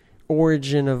 the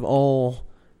origin of all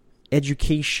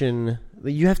education.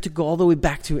 You have to go all the way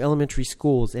back to elementary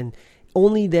schools, and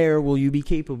only there will you be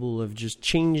capable of just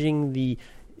changing the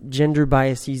gender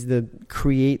biases that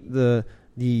create the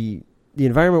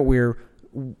environment where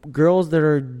girls that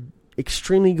are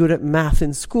extremely good at math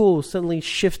in school suddenly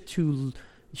shift to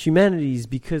humanities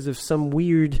because of some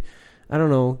weird, I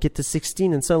don't know, get to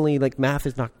 16 and suddenly math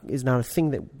is not a thing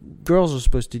that girls are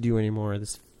supposed to do anymore.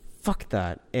 Fuck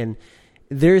that. And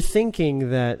they're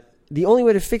thinking that the only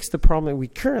way to fix the problem that we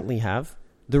currently have,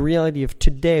 the reality of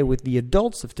today with the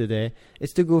adults of today,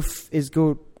 is to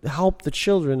go help the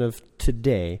children of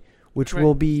today, which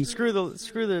will be screw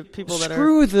the people that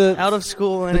are out of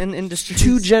school and in industry.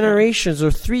 2 generations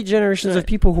or 3 generations of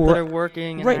people who are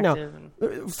working and right now.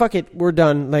 Fuck it, we're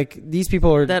done. These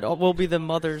people are that will be the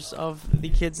mothers of the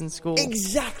kids in school.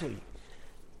 Exactly,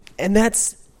 and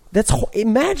that's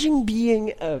imagine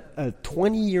being a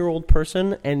 20-year-old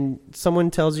person and someone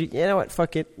tells you, you know what,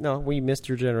 fuck it, no, we missed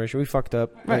your generation, we fucked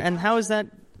up. Right, and how is that?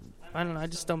 I don't know. I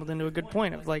just stumbled into a good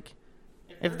point of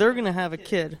if they're gonna have a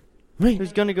kid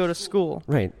who's gonna go to school,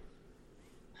 right?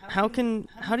 How do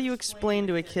you explain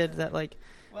to a kid that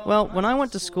well, when I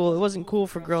went to school, it wasn't cool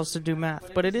for girls to do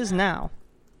math, but it is now.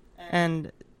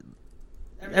 And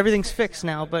everything's fixed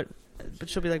now, but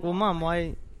she'll be like, well, Mom,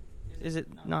 why is it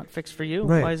not fixed for you?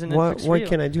 Right. Why isn't it fixed for you? Why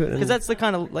can't I do it? Because that's the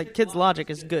kind of, like, kids' logic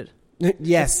is good.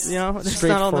 Yes. It's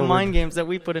not all the mind games that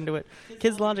we put into it.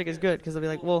 Kids' logic is good because they'll be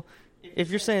like, well, if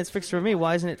you're saying it's fixed for me,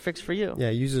 why isn't it fixed for you? Yeah,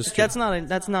 use this. That's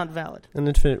not valid. An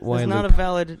infinite while It's loop. not a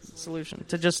valid solution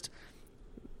to just,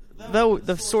 though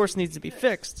the source needs to be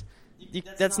fixed,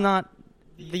 that's not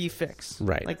the fix.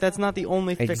 Right. Like, that's not the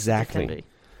only fix Exactly. that can be.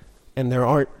 And there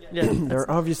are Yeah, there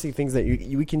are obviously things that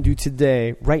we can do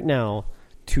today, right now,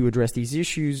 to address these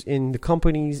issues in the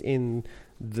companies, in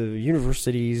the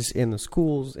universities, in the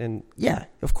schools, and yeah,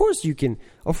 of course you can.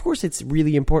 Of course, it's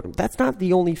really important. That's not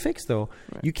the only fix, though.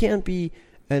 Right. You can't be.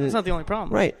 That's not the only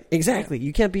problem. Right, exactly.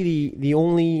 You can't be the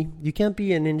only. You can't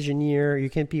be an engineer. You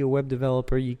can't be a web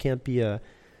developer. You can't be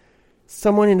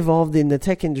someone involved in the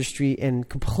tech industry and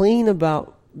complain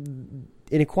about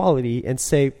inequality and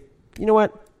say, you know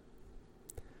what,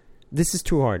 this is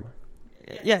too hard.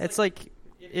 Yeah, it's like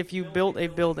if you built a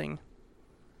building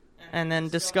and then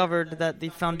discovered that the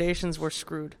foundations were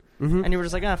screwed. Mm-hmm. And you were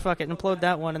just like, fuck it, implode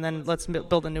that one, and then let's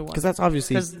build a new one. Because that's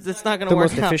obviously because it's not going the to work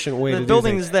most out. efficient way to do The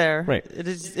building's things. there. Right.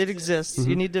 It exists. Mm-hmm.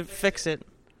 You need to fix it.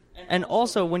 And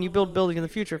also, when you build buildings in the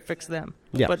future, fix them.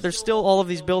 Yeah. But there's still all of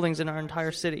these buildings in our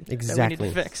entire city that Exactly. we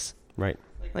need to fix. Right.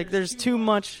 Like, there's too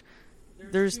much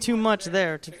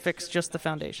there to fix just the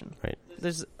foundation. Right.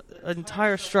 There's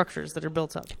entire structures that are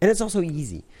built up. And it's also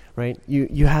easy, right?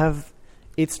 You have,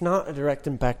 it's not a direct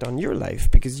impact on your life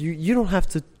because you don't have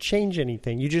to change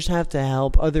anything. You just have to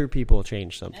help other people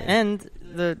change something. And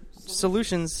the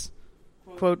solutions,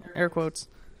 quote, air quotes,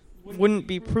 wouldn't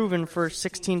be proven for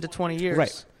 16 to 20 years.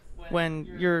 Right. When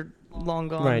you're long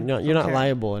gone. Right. No, you're not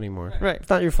liable anymore. Right. It's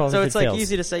not your fault. So if it's it like fails.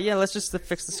 easy to say, yeah, let's just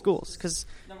fix the schools. Because,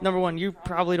 number one, you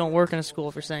probably don't work in a school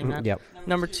if you're saying that. Yep.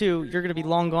 Number two, you're going to be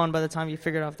long gone by the time you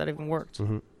figured out if that even worked.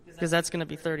 Mm-hmm. Because that's going to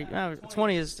be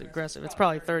 20 is aggressive. It's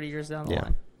probably 30 years down the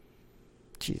line.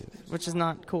 Jesus. Which is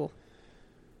not cool.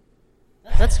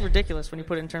 That's ridiculous when you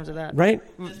put it in terms of that. Right?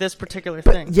 This particular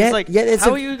But thing. yet- it's like, yet it's how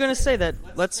a- are you going to say that,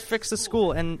 let's fix the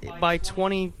school, and by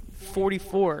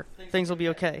 2044, things will be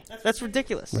okay? That's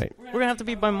ridiculous. Right. We're going to have to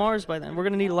be by Mars by then. We're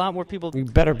going to need a lot more people. We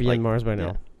better be like, on Mars by now.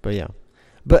 yeah. But yeah.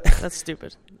 But That's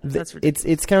stupid. That's ridiculous.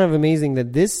 it's kind of amazing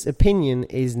that this opinion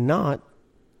is not,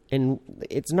 and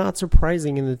it's not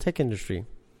surprising in the tech industry.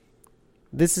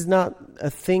 This is not a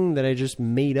thing that I just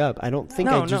made up. I don't think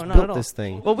I just not at built all. this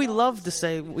thing. Well, we love to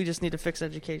say we just need to fix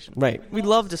education. Right. We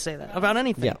love to say that about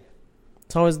anything. Yeah.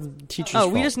 It's always the teacher's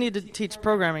fault. We just need to teach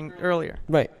programming earlier.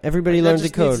 Right. Everybody That learns to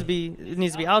just needs code. it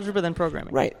needs to be algebra, then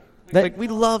programming. Right. Like, we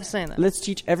love saying that. Let's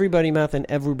teach everybody math, and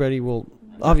everybody will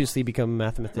obviously become a Right.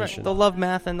 mathematician. They'll love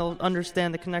math and they'll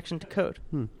understand the connection to code.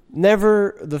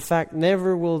 Never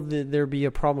will there be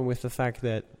a problem with the fact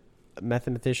that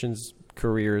mathematicians'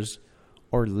 careers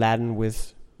are laden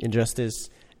with injustice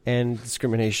and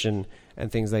discrimination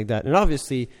and things like that. And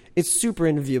obviously, it's super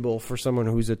enviable for someone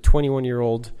who's a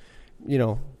 21-year-old,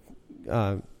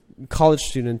 college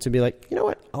student to be like, you know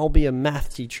what, I'll be a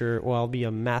math teacher or I'll be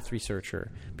a math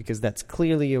researcher because that's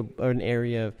clearly an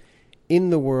area in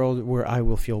the world where I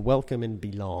will feel welcome and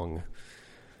belong.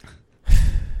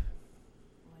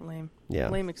 Lame. Yeah.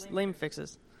 Lame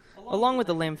fixes. Along with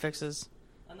the lame fixes,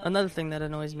 another thing that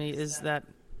annoys me is that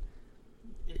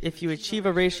if you achieve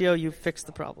a ratio, you fix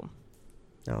the problem.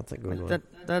 No, it's a good one.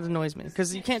 That annoys me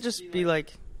because you can't just be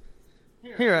like,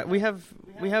 here we have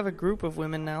a group of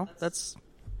women now.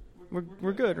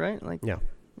 We're good, right? Like, Yeah.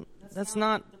 that's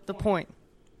not the point.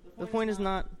 The point is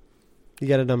not You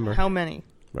got a number. how many.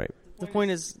 Right. The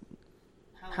point is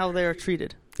how they are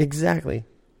treated. Exactly.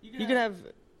 You could have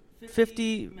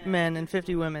 50 men and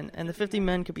 50 women, and the 50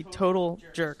 men could be total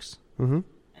jerks,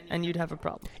 and you'd have a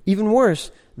problem. Even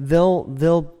worse, they'll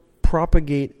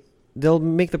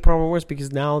make the problem worse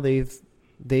because now they've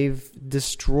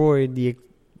destroyed the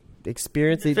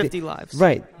experience. 50 lives.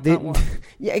 Right. Not one.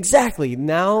 Yeah, exactly.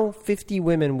 Now 50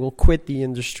 women will quit the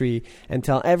industry and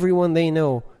tell everyone they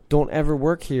know, don't ever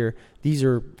work here. These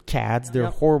are cads. They're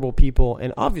horrible people,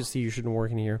 and obviously you shouldn't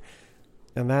work in here.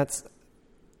 And that's...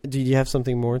 Do you have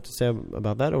something more to say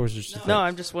about that, or is it just... No,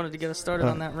 I just wanted to get us started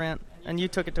on that rant, and you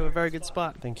took it to a very good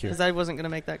spot. Thank you. Because I wasn't going to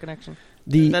make that connection.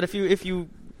 That if you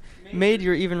made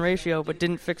your even ratio but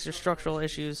didn't fix your structural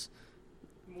issues,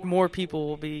 more people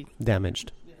will be...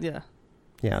 damaged. Yeah.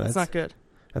 Yeah, that's not good.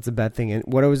 That's a bad thing. And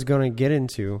what I was going to get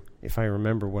into, if I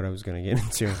remember what I was going to get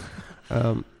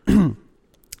into,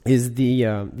 is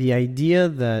the idea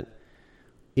that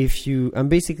if you... I'm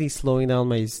basically slowing down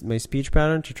my speech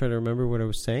pattern to try to remember what I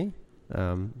was saying.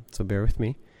 So bear with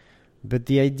me. But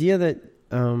the idea that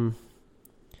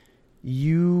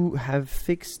you have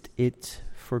fixed it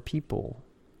for people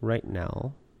right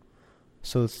now,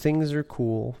 so things are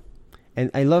cool. And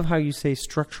I love how you say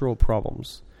structural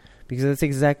problems, because that's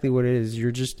exactly what it is.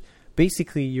 You're just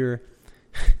basically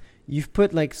you've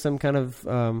put like some kind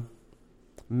of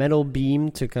metal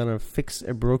beam to kind of fix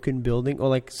a broken building, or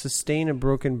like sustain a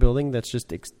broken building that's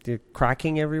just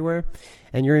cracking everywhere,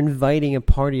 and you're inviting a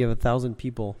party of 1,000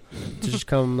 people to just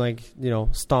come like,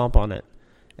 stomp on it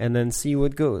and then see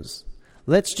what goes.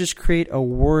 Let's just create the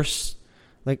worst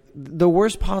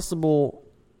possible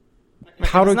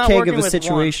powder keg of a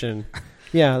situation.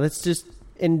 Yeah, let's just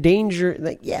endanger,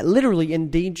 literally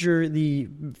endanger the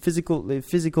physical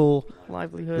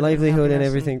livelihood and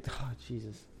everything. Oh,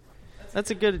 Jesus. That's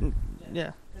a good,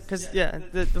 because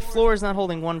the floor is not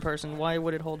holding one person. Why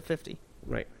would it hold 50?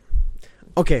 Right.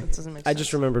 Okay. That doesn't make sense. I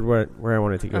just remembered where I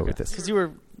wanted to go with this. Because you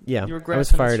were grasping I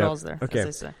was fired the up. straws there. Okay.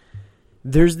 As they say.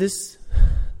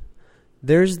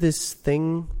 There's this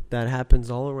thing that happens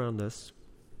all around us,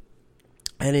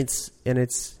 and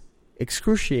it's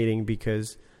excruciating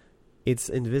because it's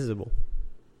invisible.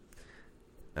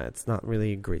 It's not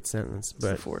really a great sentence,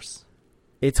 but it's force.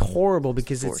 It's horrible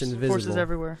because it's invisible. Force is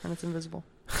everywhere, and it's invisible.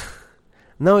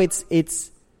 No,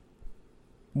 it's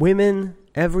women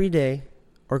every day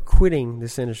are quitting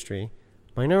this industry.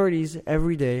 Minorities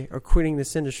every day are quitting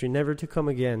this industry, never to come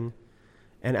again.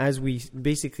 And as we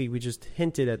just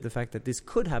hinted at the fact that this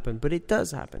could happen, but it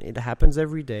does happen. It happens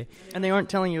every day. And they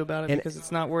aren't telling you about it because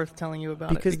it's not worth telling you about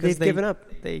because they've given up.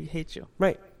 They hate you.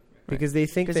 Right. Because they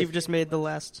think because you've just made the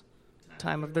last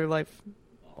time of their life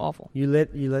awful. You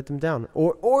let them down.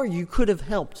 Or you could have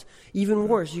helped. Even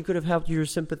worse, you could have helped your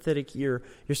sympathetic ear.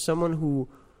 You're someone who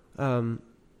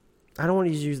I don't want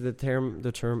to use the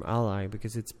term ally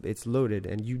because it's loaded,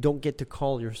 and you don't get to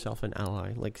call yourself an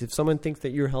ally. Like if someone thinks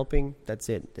that you're helping, that's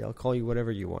it. They'll call you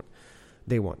whatever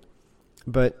they want.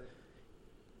 But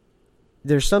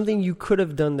there's something you could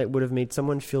have done that would have made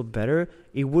someone feel better.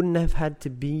 It wouldn't have had to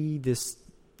be this,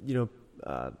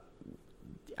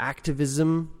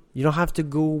 activism. You don't have to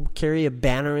go carry a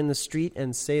banner in the street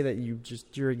and say that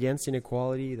you're against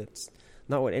inequality. That's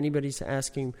not what anybody's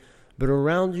asking. But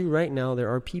around you right now, there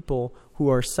are people who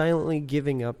are silently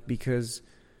giving up because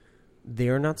they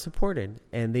are not supported.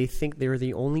 And they think they're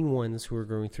the only ones who are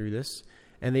going through this.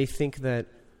 And they think that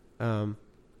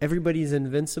everybody's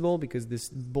invincible because this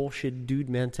bullshit dude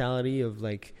mentality of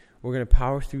like, we're going to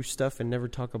power through stuff and never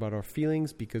talk about our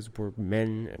feelings because we're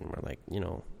men and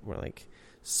we're like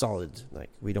solid.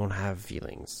 Like we don't have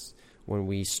feelings. When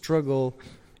we struggle,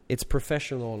 it's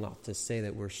professional not to say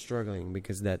that we're struggling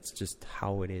because that's just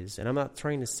how it is. And I'm not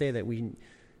trying to say that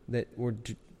we're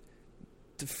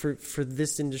for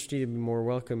this industry to be more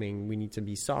welcoming, we need to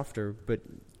be softer, but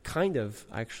kind of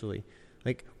actually.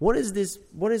 Like what is this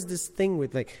thing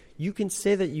with like you can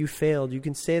say that you failed, you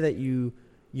can say that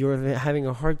you're having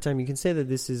a hard time, you can say that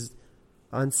this is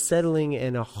unsettling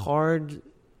and a hard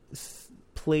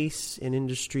place in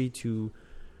industry to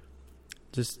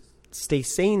just stay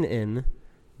sane in.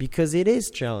 Because it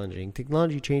is challenging.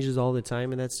 Technology changes all the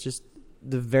time, and that's just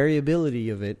the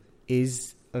variability of it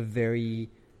is a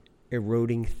very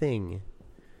eroding thing.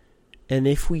 And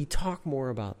if we talk more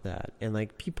about that, and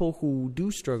like people who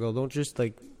do struggle don't just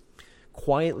like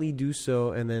quietly do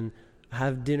so and then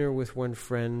have dinner with one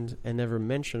friend and never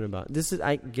mention about it.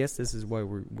 I guess this is why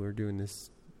we're doing this,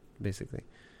 basically,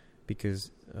 because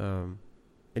in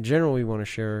general we want to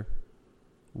share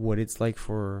what it's like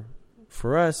for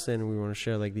us, and we want to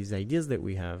share like these ideas that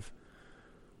we have.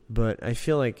 But I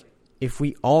feel like if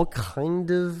we all kind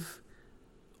of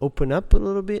open up a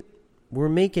little bit, we're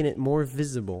making it more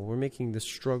visible. We're making the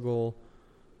struggle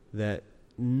that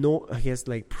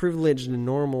like privileged and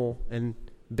normal and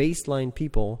baseline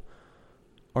people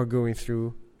are going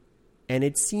through, and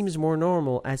it seems more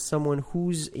normal as someone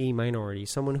who's a minority,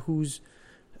 someone who's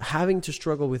having to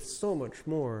struggle with so much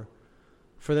more,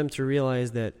 for them to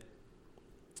realize that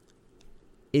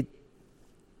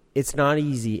it's not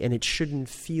easy, and it shouldn't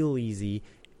feel easy.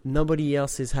 Nobody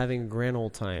else is having a grand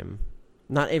old time.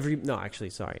 Not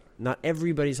everybody's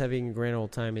having a grand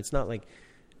old time. It's not like,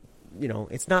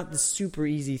 it's not the super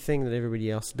easy thing that everybody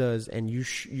else does, and you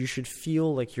should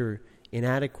feel like you're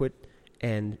inadequate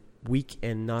and weak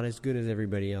and not as good as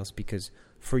everybody else because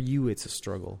for you it's a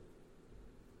struggle.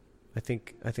 I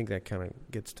think that kind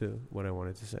of gets to what I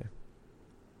wanted to say.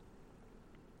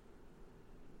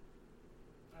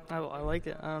 I liked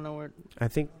it. I don't know where. I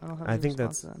think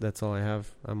that's all I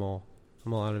have. I'm all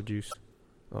out of juice.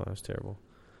 Oh, that was terrible.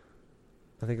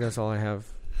 I think that's all I have.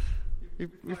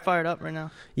 You're fired up right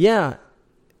now. Yeah,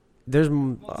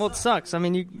 Well, it sucks. I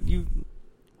mean, you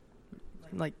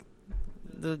like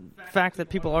the fact that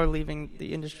people are leaving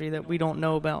the industry that we don't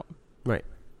know about. Right.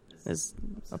 Is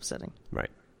upsetting. Right.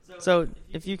 So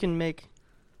if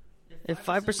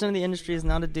 5% of the industry is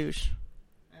not a douche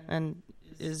and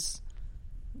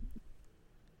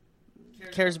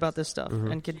cares about this stuff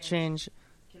and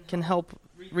can help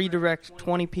redirect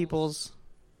 20 people's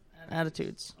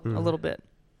attitudes a little bit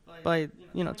by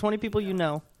 20 people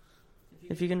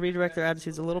if you can redirect their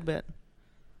attitudes a little bit,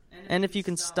 and if you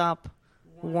can stop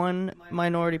one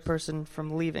minority person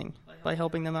from leaving by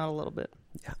helping them out a little bit.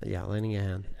 Yeah, lending a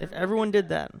hand. If everyone did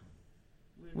that,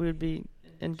 we would be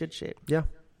in good shape. Yeah.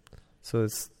 So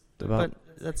it's about...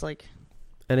 But that's like...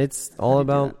 And it's all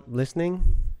about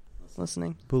listening,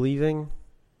 believing,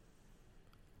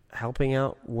 helping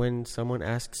out when someone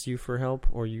asks you for help,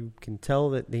 or you can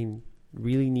tell that they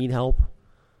really need help.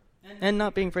 And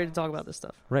not being afraid to talk about this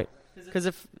stuff. Right. Because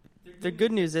if the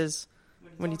good news is,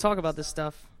 when you talk about this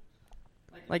stuff,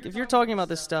 like if you're talking about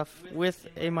this stuff with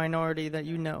a minority that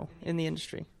you know in the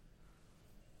industry,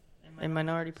 a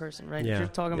minority person, right? Yeah. If you're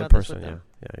talking about person, this with them.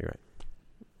 Yeah, you're right.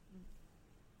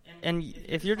 And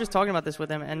if you're just talking about this with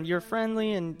them and you're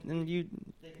friendly and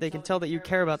they can tell that you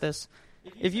care about this,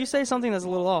 if you say something that's a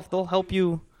little off, they'll help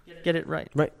you get it right.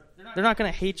 Right. They're not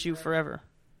going to hate you forever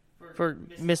for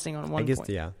missing on one point. I guess,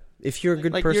 yeah. If you're a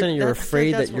good person and you're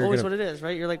afraid that you're going to... That's always what it is,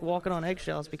 right? You're like walking on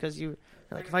eggshells because you're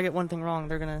like, if I get one thing wrong,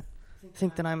 they're going to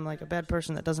think that I'm like a bad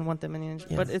person that doesn't want them in the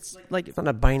industry. Yeah. But it's like... It's not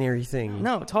a binary thing.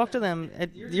 No, talk to them.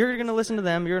 You're going to listen to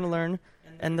them. You're going to learn.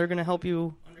 And they're going to help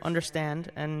you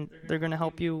understand. And they're going to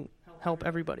help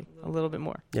everybody a little bit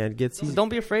more. Yeah, it gets easy. So don't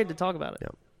be afraid to talk about it. Yeah.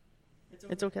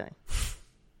 It's okay.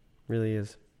 Really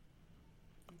is.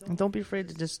 And don't be afraid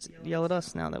to just yell at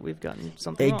us now that we've gotten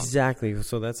something wrong. Exactly.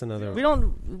 So that's another... We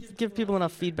don't give people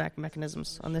enough feedback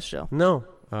mechanisms on this show. No.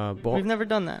 We've never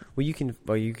done that. Well,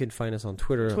 you can find us on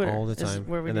Twitter all the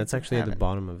time. And that's actually at the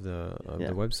bottom of the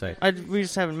website. We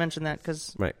just haven't mentioned that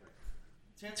because... Right.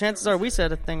 Chances are we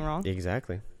said a thing wrong.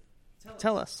 Exactly.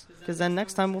 Tell us, because then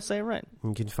next time we'll say it right.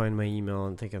 You can find my email,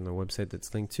 I think, on the website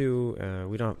that's linked to.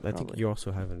 We don't. I think you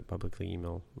also have a publicly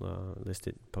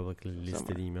listed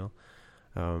email.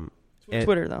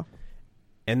 Twitter, though.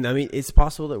 And I mean, it's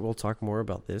possible that we'll talk more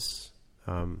about this.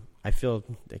 I feel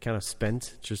kind of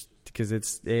spent just because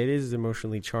it is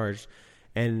emotionally charged,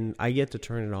 and I get to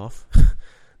turn it off.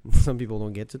 Some people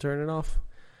don't get to turn it off.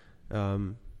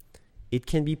 It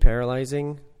can be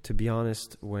paralyzing, to be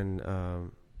honest, when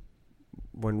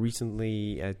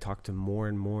recently I talked to more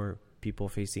and more people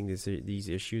facing these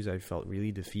issues, I felt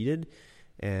really defeated,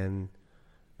 and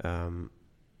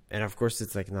of course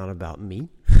it's like not about me.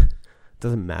 It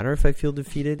doesn't matter if I feel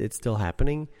defeated; it's still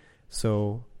happening.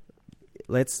 So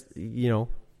let's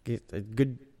get a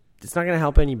good. It's not going to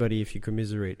help anybody if you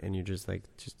commiserate and you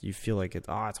you feel like it's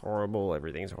horrible.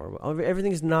 Everything's horrible.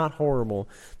 Everything's not horrible.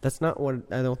 That's not what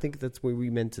I don't think that's what we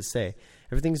meant to say.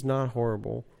 Everything's not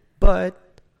horrible,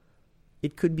 but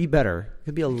it could be better. It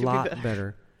could be a lot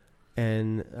better.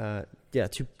 And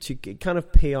to kind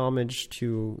of pay homage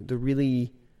to the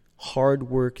really hard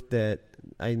work that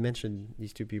I mentioned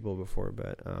these two people before,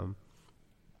 but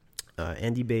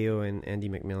Andy Bayo and Andy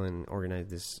McMillan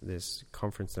organized this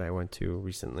conference that I went to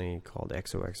recently called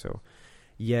XOXO.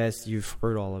 Yes, you've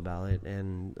heard all about it,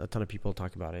 and a ton of people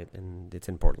talk about it, and it's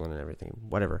in Portland and everything.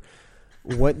 Whatever.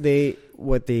 What they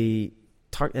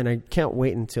talk, and I can't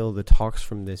wait until the talks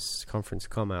from this conference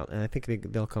come out, and I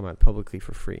think they'll come out publicly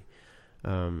for free.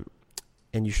 And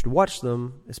you should watch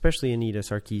them, especially Anita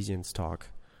Sarkeesian's talk.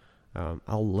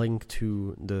 I'll link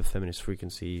to the feminist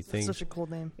frequency thing. That's such a cool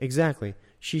name. Exactly.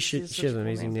 She has an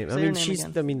amazing name.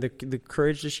 The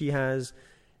courage that she has,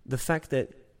 the fact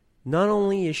that not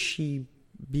only is she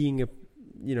being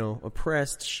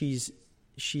oppressed, she's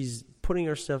putting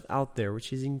herself out there,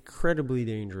 which is incredibly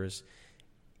dangerous,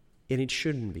 and it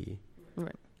shouldn't be.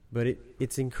 Right. But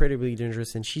it's incredibly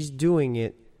dangerous, and she's doing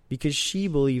it because she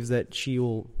believes that she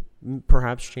will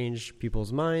perhaps change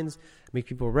people's minds, make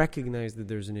people recognize that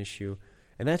there's an issue,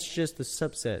 and that's just the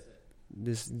subset,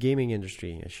 this gaming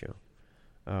industry issue.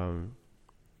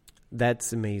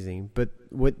 That's amazing. But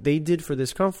what they did for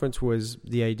this conference was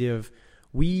the idea of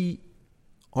we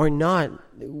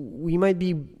might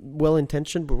be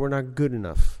well-intentioned, but we're not good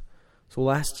enough. So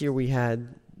last year we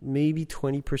had maybe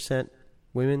 20%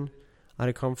 women at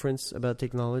a conference about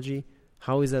technology.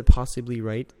 How is that possibly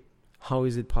right? How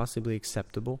is it possibly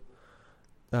acceptable?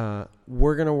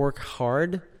 We're going to work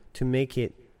hard to make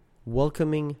it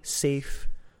welcoming, safe,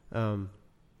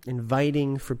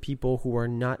 inviting for people who are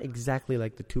not exactly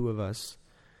like the two of us.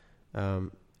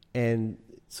 And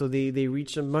so they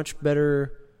reach a much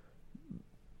better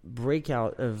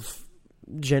breakout of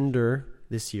gender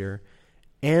this year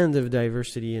and of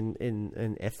diversity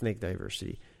and ethnic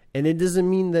diversity. And it doesn't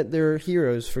mean that they're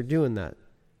heroes for doing that.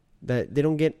 That they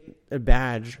don't get a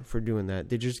badge for doing that.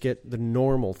 They just get the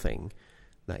normal thing.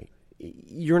 Like,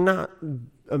 you're not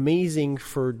amazing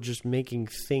for just making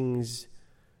things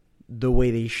the way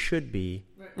they should be.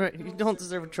 Right. You don't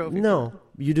deserve a trophy. No.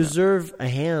 You deserve a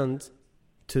hand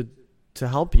to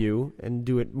help you and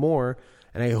do it more.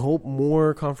 And I hope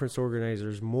more conference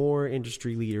organizers, more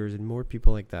industry leaders, and more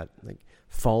people like that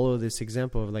follow this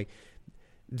example of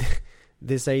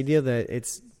this idea that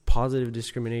it's positive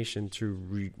discrimination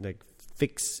to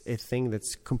fix a thing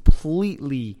that's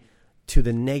completely to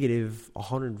the negative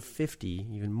 150,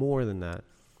 even more than that.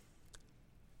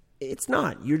 It's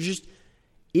not. You're just,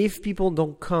 if people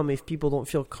don't come, if people don't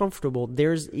feel comfortable,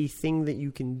 there's a thing that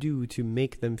you can do to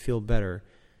make them feel better.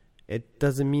 It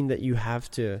doesn't mean that you have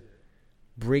to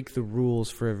break the rules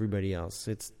for everybody else.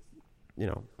 It's,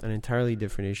 an entirely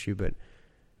different issue, but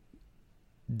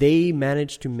they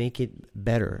managed to make it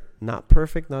better. Not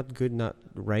perfect, not good, not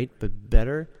right, but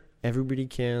better. Everybody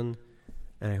can,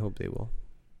 and I hope they will.